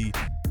not really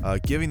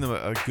giving them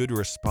a good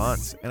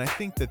response. And I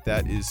think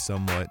that is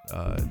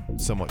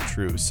somewhat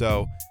true.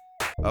 So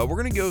we're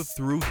gonna go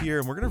through here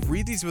and we're gonna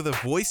read these with a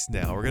voice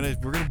now. We're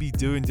gonna be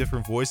doing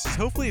different voices.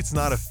 Hopefully it's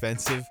not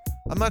offensive.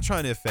 I'm not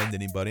trying to offend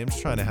anybody. I'm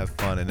just trying to have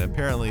fun. And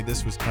apparently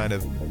this was kind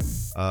of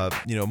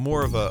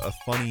more of a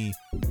funny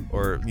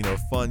or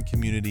fun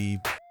community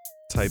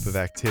type of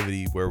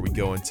activity where we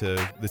go into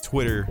the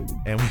Twitter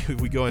and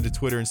we go into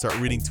Twitter and start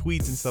reading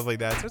tweets and stuff like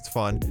that. So it's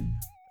fun.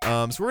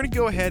 So we're gonna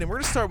go ahead and we're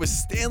gonna start with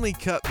Stanley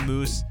Cup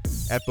Moose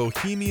at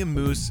Bohemian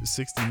Moose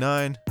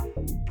 69.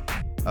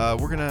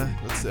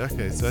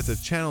 Okay, so that's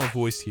a channel of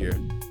voice here.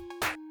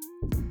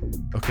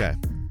 Okay.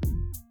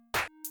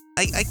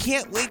 I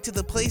can't wait till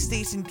the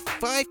PlayStation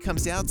 5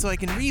 comes out so I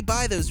can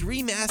rebuy those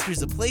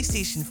remasters of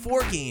PlayStation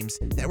 4 games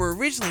that were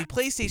originally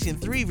PlayStation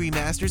 3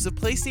 remasters of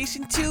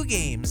PlayStation 2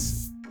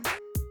 games.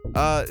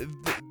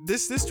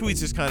 this tweet's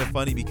just kind of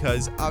funny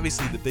because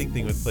obviously the big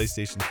thing with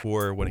PlayStation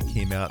 4 when it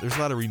came out, there's a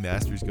lot of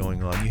remasters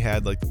going on. You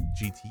had like the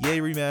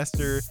GTA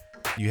remaster,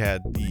 you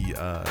had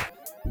the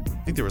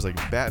I think there was like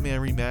a Batman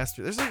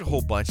remaster. There's like a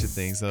whole bunch of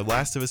things. The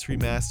Last of Us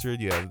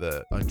remastered. You have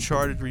the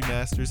Uncharted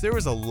remasters. There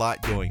was a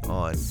lot going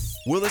on.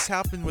 Will this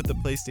happen with the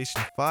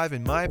PlayStation 5?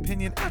 In my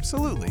opinion,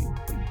 absolutely.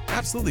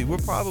 Absolutely. We'll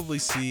probably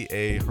see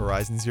a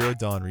Horizon Zero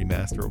Dawn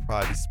remaster. We'll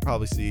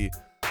probably see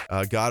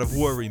God of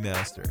War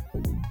remaster.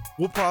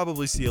 We'll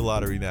probably see a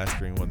lot of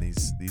remastering when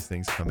these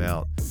things come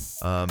out.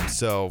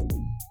 So,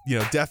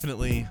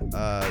 definitely,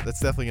 that's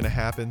definitely going to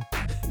happen.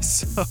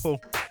 So,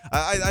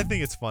 I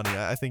think it's funny.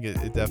 I think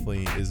it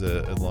definitely is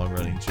a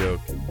long-running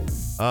joke.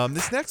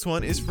 This next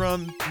one is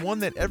from one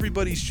that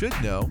everybody should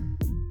know,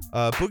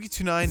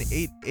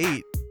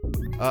 Boogie2988.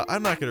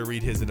 I'm not going to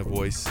read his in a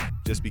voice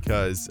just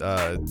because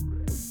I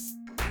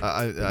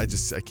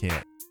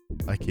can't.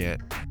 I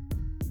can't.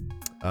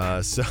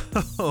 So,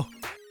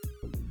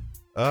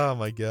 oh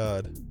my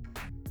god.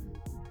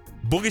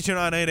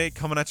 Boogie2988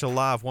 coming at you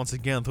live once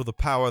again through the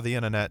power of the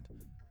internet.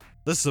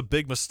 This is a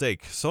big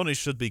mistake. Sony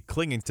should be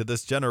clinging to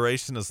this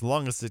generation as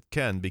long as it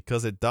can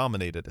because it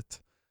dominated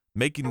it.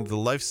 Making the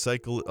life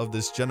cycle of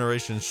this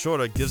generation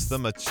shorter gives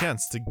them a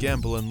chance to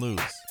gamble and lose.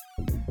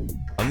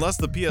 Unless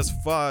the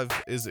PS5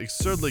 is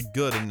absurdly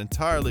good and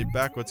entirely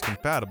backwards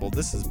compatible,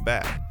 this is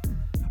bad.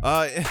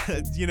 And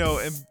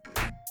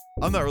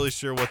I'm not really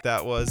sure what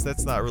that was.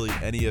 That's not really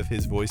any of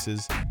his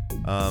voices.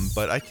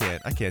 But I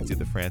can't do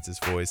the Francis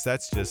voice.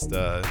 That's just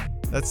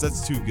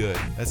that's too good.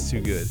 That's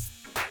too good.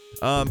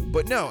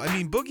 But no, I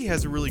mean, Boogie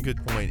has a really good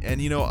point.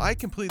 And, I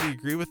completely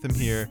agree with him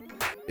here,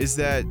 is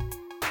that,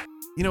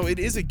 it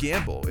is a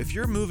gamble. If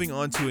you're moving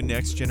on to a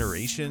next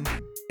generation,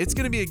 it's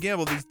going to be a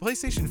gamble. The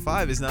PlayStation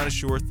 5 is not a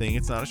sure thing.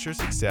 It's not a sure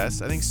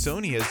success. I think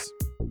Sony has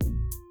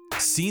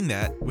seen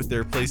that with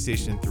their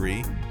PlayStation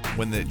 3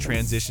 when the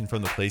transition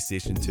from the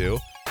PlayStation 2.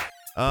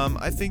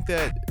 I think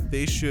that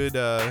they should...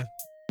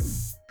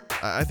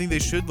 I think they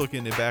should look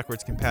into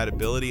backwards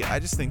compatibility. I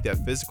just think that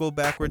physical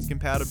backwards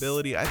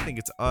compatibility, I think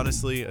it's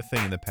honestly a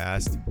thing in the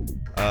past.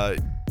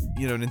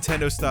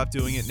 Nintendo stopped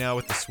doing it now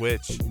with the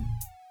Switch.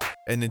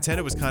 And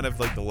Nintendo was kind of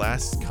like the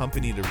last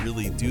company to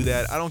really do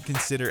that. I don't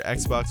consider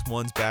Xbox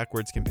One's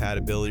backwards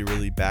compatibility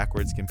really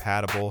backwards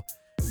compatible.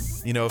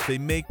 If they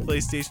make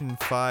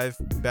PlayStation 5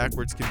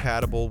 backwards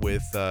compatible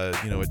with,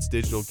 its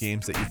digital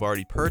games that you've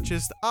already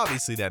purchased,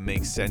 obviously that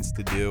makes sense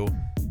to do.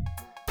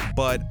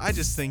 But I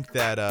just think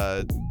that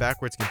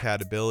backwards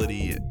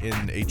compatibility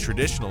in a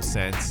traditional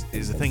sense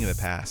is a thing of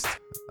the past.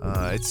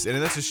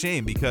 And that's a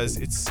shame because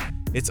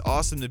it's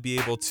awesome to be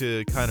able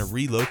to kind of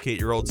relocate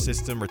your old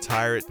system,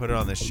 retire it, put it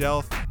on the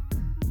shelf,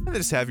 and then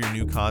just have your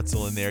new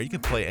console in there. You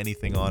can play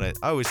anything on it.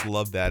 I always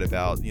loved that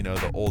about,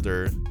 the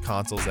older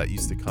consoles that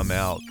used to come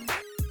out.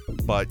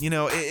 But,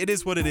 it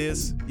is what it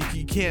is.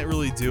 You can't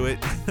really do it.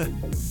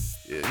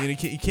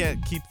 You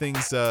can't keep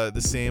things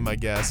the same, I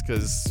guess,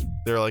 because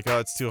they're like, oh,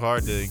 it's too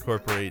hard to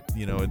incorporate,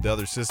 the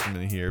other system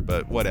in here.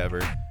 But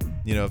whatever,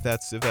 if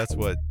that's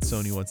what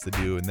Sony wants to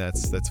do, and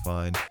that's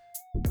fine.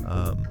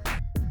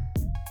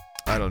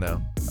 I don't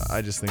know.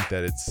 I just think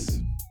that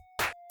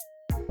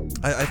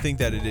I think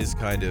that it is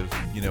kind of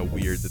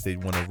weird that they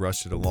want to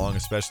rush it along,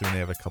 especially when they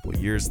have a couple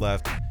of years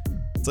left.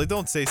 It's like,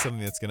 don't say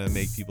something that's going to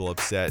make people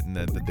upset and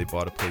then that they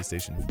bought a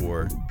PlayStation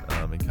 4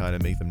 and kind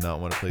of make them not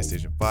want a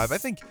PlayStation 5. I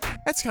think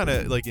that's kind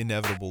of like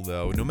inevitable,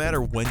 though. No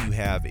matter when you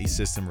have a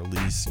system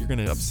release, you're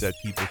going to upset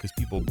people because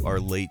people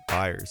are late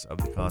buyers of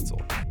the console.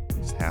 It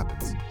just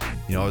happens.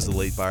 I was a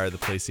late buyer of the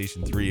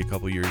PlayStation 3 a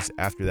couple years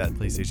after that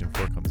PlayStation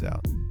 4 comes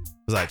out.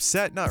 Was I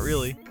upset? Not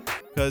really,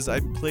 because I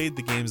played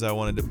the games I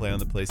wanted to play on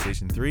the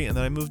PlayStation 3 and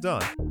then I moved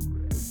on.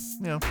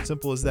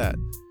 Simple as that.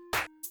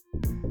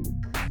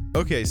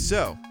 Okay,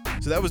 so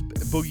that was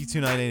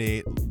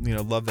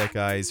Boogie2988. Love that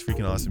guy. He's a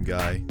freaking awesome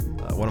guy.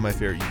 One of my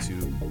favorite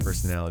YouTube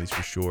personalities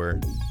for sure.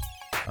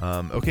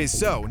 Okay,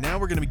 so now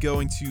we're going to be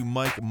going to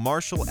Mike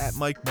Marshall at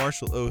Mike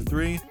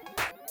Marshall03.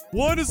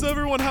 Why does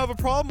everyone have a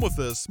problem with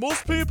this?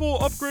 Most people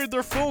upgrade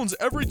their phones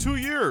every 2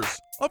 years.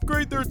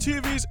 Upgrade their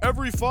TVs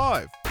every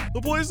 5.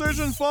 The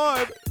PlayStation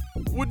 5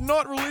 would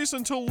not release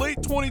until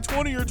late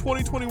 2020 or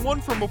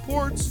 2021 from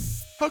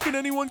reports. How can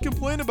anyone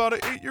complain about an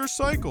 8-year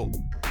cycle?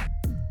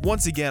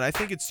 Once again, I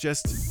think it's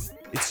just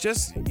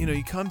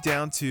you come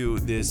down to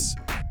this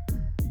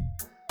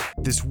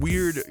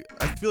weird,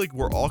 I feel like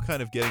we're all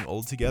kind of getting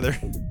old together,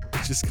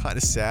 which is kind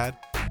of sad,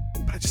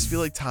 but I just feel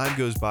like time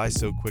goes by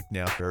so quick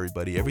now for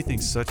everybody.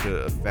 Everything's such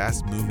a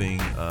fast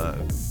moving,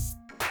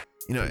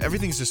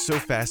 everything's just so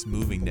fast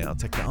moving now.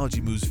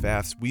 Technology moves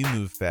fast, we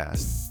move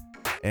fast,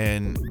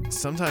 and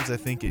sometimes I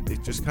think it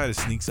just kind of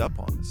sneaks up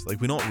on us.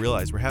 Like, we don't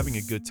realize we're having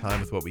a good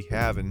time with what we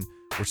have, and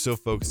we're so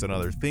focused on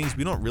other things,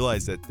 we don't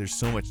realize that there's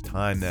so much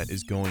time that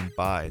is going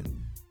by.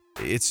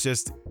 It's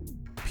just,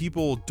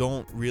 people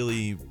don't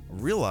really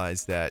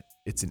realize that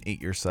it's an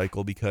 8-year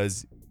cycle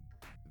because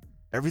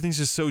everything's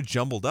just so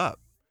jumbled up.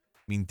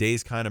 I mean,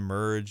 days kind of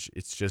merge.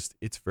 It's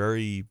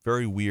very,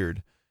 very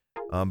weird.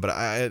 But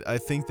I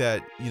think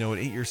that, you know, an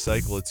 8-year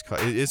cycle, it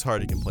is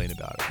hard to complain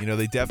about it. You know,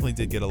 they definitely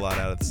did get a lot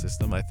out of the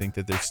system. I think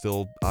that there's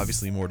still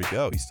obviously more to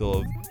go. You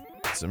still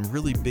have some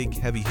really big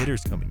heavy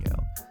hitters coming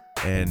out.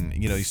 And,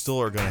 you know, you still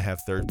are going to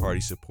have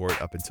third-party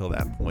support up until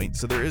that point.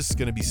 So there is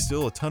going to be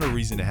still a ton of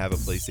reason to have a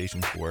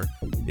PlayStation 4.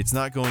 It's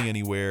not going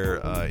anywhere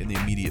in the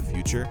immediate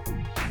future.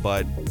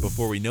 But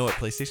before we know it,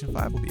 PlayStation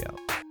 5 will be out.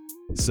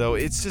 So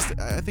it's just,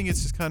 I think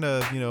it's just kind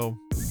of, you know,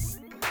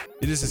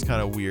 it is just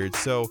kind of weird.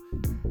 So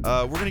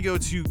we're going to go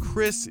to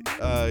Chris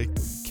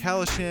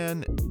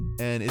Kalishan,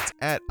 and it's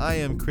at I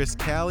am Chris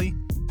Callie.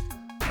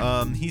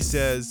 He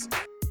says,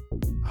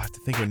 I have to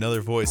think of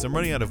another voice. I'm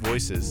running out of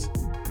voices.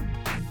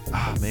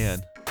 Ah,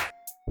 man.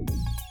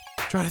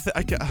 Trying to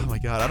oh my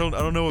god, I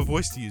don't know what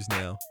voice to use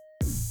now.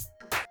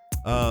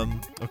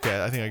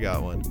 Okay, I think I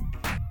got one.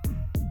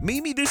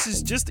 Maybe this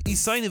is just a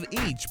sign of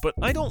age, but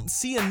I don't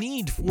see a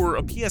need for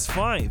a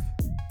PS5.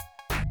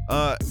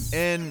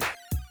 And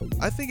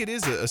I think it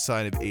is a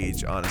sign of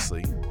age,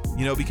 honestly.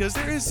 You know, because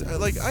there is,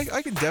 like,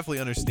 I can definitely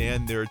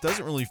understand there. It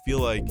doesn't really feel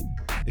like,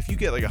 if you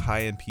get like a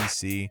high-end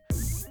PC,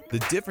 the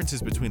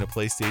differences between a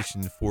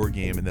PlayStation 4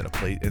 game and then a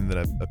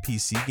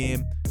PC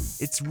game,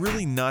 it's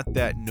really not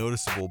that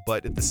noticeable.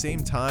 But at the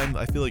same time,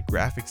 I feel like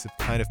graphics have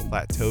kind of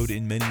plateaued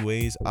in many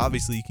ways.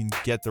 Obviously, you can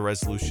get the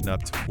resolution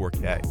up to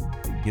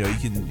 4K. You know,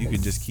 you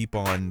can just keep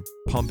on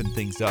pumping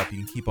things up. You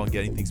can keep on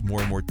getting things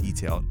more and more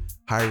detailed,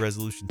 higher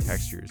resolution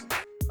textures.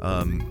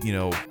 You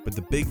know, but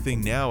the big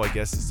thing now, I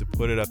guess, is to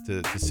put it up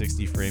to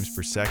 60 frames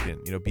per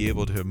second. You know, be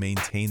able to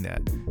maintain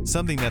that,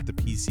 something that the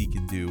PC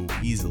can do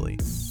easily.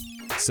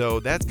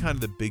 So that's kind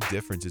of the big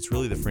difference. It's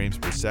really the frames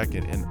per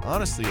second. And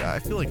honestly, I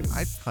feel like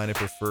I kind of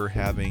prefer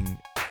having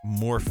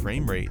more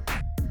frame rate,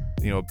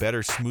 you know,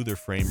 better, smoother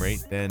frame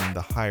rate than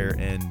the higher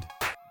end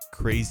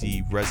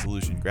crazy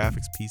resolution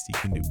graphics. PC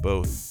can do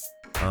both.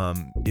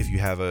 If you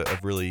have a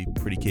really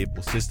pretty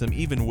capable system,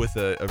 even with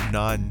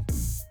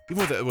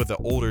with an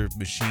older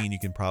machine, you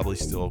can probably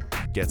still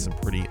get some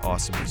pretty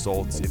awesome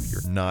results if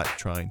you're not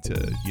trying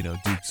to, you know,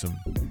 do some,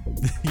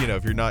 you know,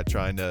 if you're not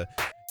trying to,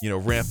 you know,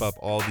 ramp up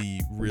all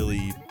the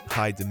really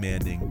high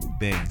demanding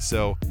things.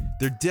 So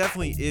there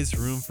definitely is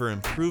room for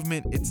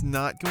improvement. It's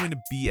not going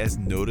to be as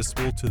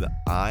noticeable to the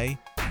eye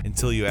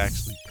until you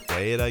actually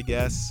play it, I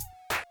guess.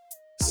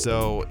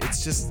 So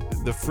it's just,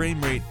 the frame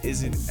rate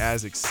isn't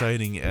as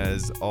exciting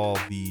as all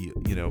the,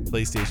 you know,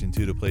 PlayStation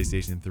 2 to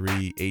PlayStation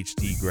 3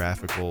 HD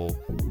graphical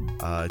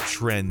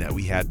trend that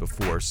we had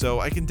before. So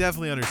I can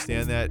definitely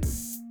understand that.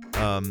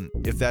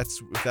 If that's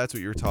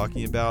what you're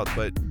talking about.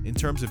 But in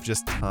terms of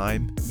just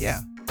time, yeah,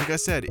 like I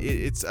said,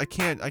 it's I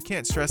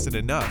can't stress it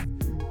enough.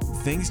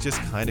 Things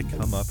just kind of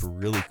come up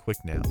really quick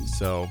now.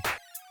 So,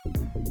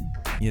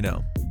 you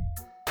know.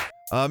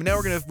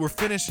 Now we're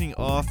finishing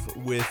off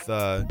with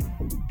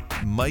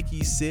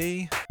Mikey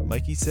Say,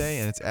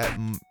 and it's at,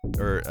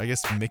 or I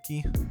guess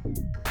Mickey.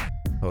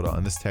 Hold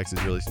on, this text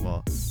is really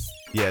small.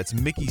 Yeah, it's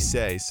Mickey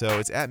Say. So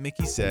it's at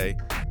Mickey Say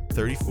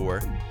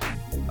 34.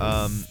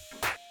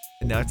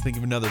 And now I have to think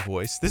of another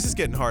voice. This is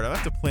getting hard. I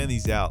have to plan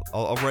these out.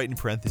 I'll write in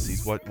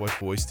parentheses what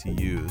voice to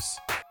use.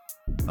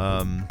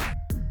 Let's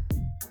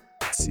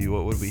see,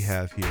 what would we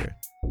have here?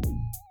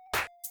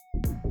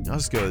 I'll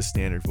just go with a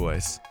standard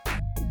voice.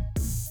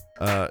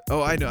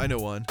 Oh, I know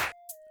one.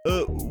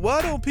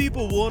 Why don't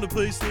people want a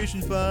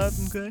PlayStation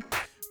 5? Okay.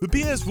 The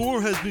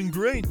PS4 has been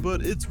great,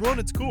 but it's run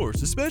its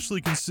course, especially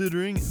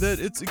considering that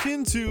it's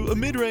akin to a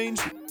mid-range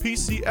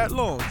PC at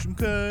launch,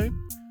 okay?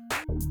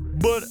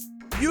 But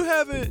you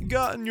haven't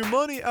gotten your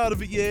money out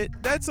of it yet.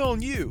 That's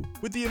on you,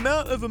 with the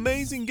amount of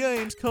amazing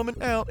games coming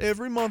out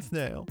every month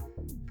now.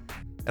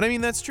 And I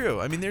mean, that's true.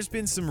 I mean, there's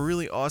been some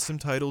really awesome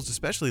titles,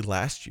 especially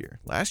last year.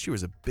 Last year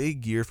was a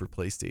big year for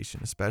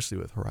PlayStation, especially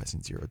with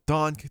Horizon Zero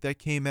Dawn that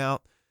came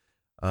out.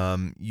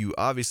 You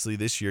obviously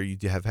this year you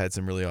have had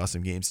some really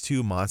awesome games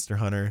too. Monster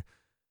Hunter.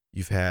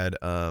 You've had,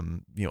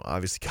 you know,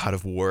 obviously God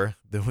of War,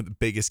 the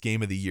biggest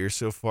game of the year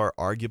so far,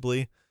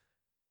 arguably.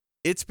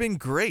 It's been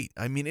great.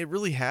 I mean, it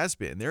really has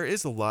been. There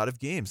is a lot of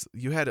games.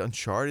 You had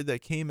Uncharted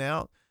that came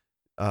out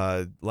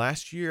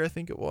last year, I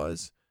think it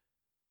was.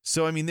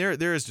 So I mean,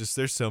 there's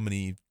so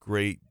many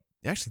great.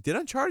 Actually, did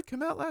Uncharted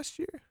come out last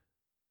year?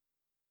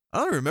 I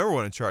don't remember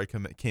when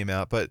Uncharted came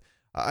out, but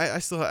I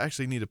still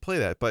actually need to play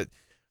that. But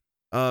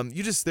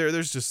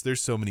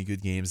there's so many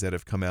good games that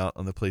have come out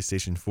on the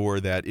PlayStation 4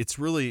 that it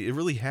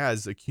really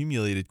has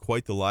accumulated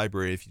quite the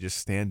library if you just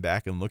stand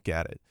back and look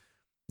at it.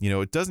 You know,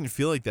 it doesn't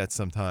feel like that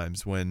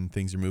sometimes when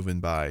things are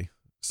moving by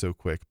so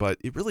quick, but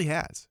it really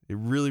has. It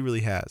really,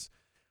 really has.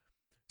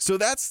 So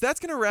that's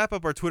gonna wrap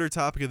up our Twitter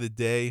topic of the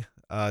day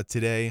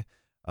today.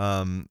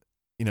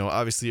 You know,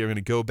 obviously you're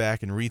gonna go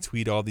back and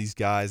retweet all these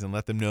guys and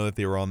let them know that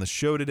they were on the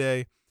show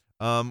today.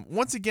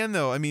 Once again,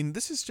 though, I mean,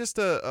 this is just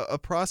a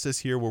process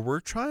here where we're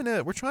trying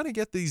to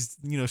get these,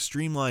 you know,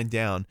 streamlined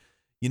down.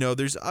 You know,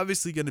 there's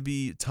obviously going to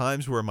be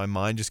times where my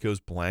mind just goes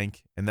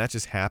blank, and that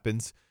just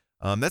happens.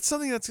 That's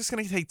something that's just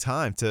going to take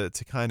time to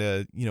kind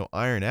of, you know,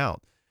 iron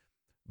out.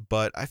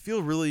 but I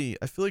feel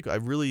like I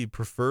really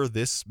prefer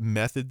this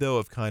method though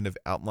of kind of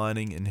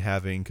outlining and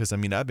having, because I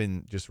mean I've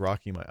been just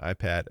rocking my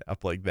iPad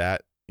up like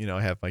that.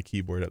 I have my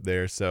keyboard up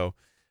there, so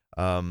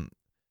um,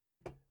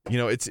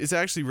 it's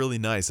actually really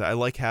nice. I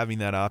like having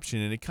that option,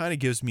 and it kind of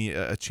gives me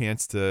a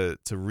chance to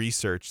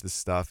research this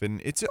stuff,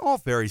 and it's all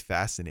very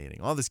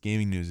fascinating. All this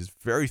gaming news is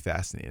very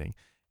fascinating,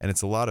 and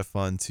it's a lot of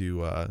fun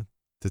to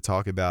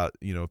talk about,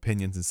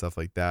 opinions and stuff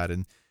like that.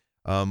 And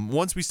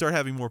once we start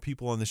having more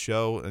people on the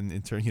show, and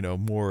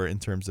more in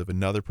terms of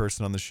another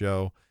person on the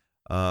show,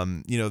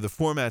 the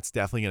format's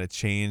definitely going to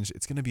change.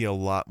 It's going to be a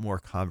lot more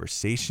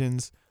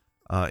conversations.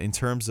 In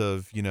terms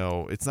of,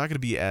 it's not going to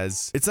be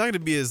as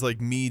like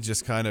me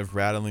just kind of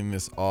rattling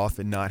this off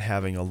and not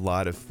having a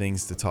lot of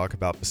things to talk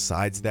about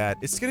besides that.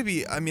 It's going to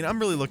be, I mean, I'm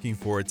really looking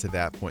forward to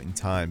that point in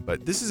time,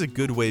 but this is a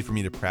good way for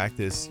me to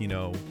practice,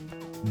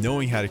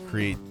 knowing how to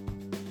create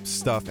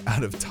stuff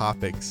out of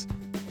topics.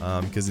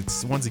 Because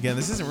it's, once again,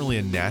 this isn't really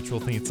a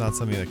natural thing. It's not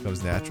something that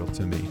comes natural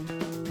to me,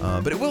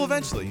 but it will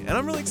eventually. And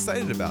I'm really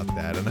excited about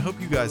that. And I hope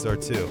you guys are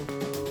too.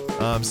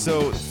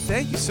 So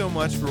thank you so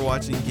much for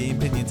watching Game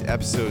Opinions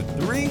episode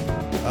 3.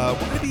 We're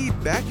going to be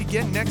back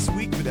again next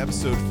week with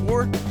episode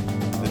 4.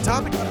 The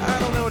topic, I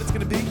don't know what it's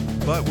going to be,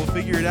 but we'll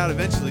figure it out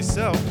eventually.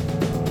 So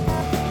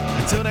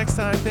until next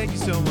time, thank you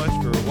so much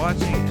for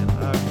watching, and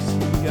I will see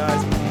you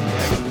guys in the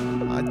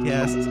next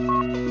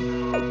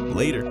podcast.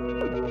 Later.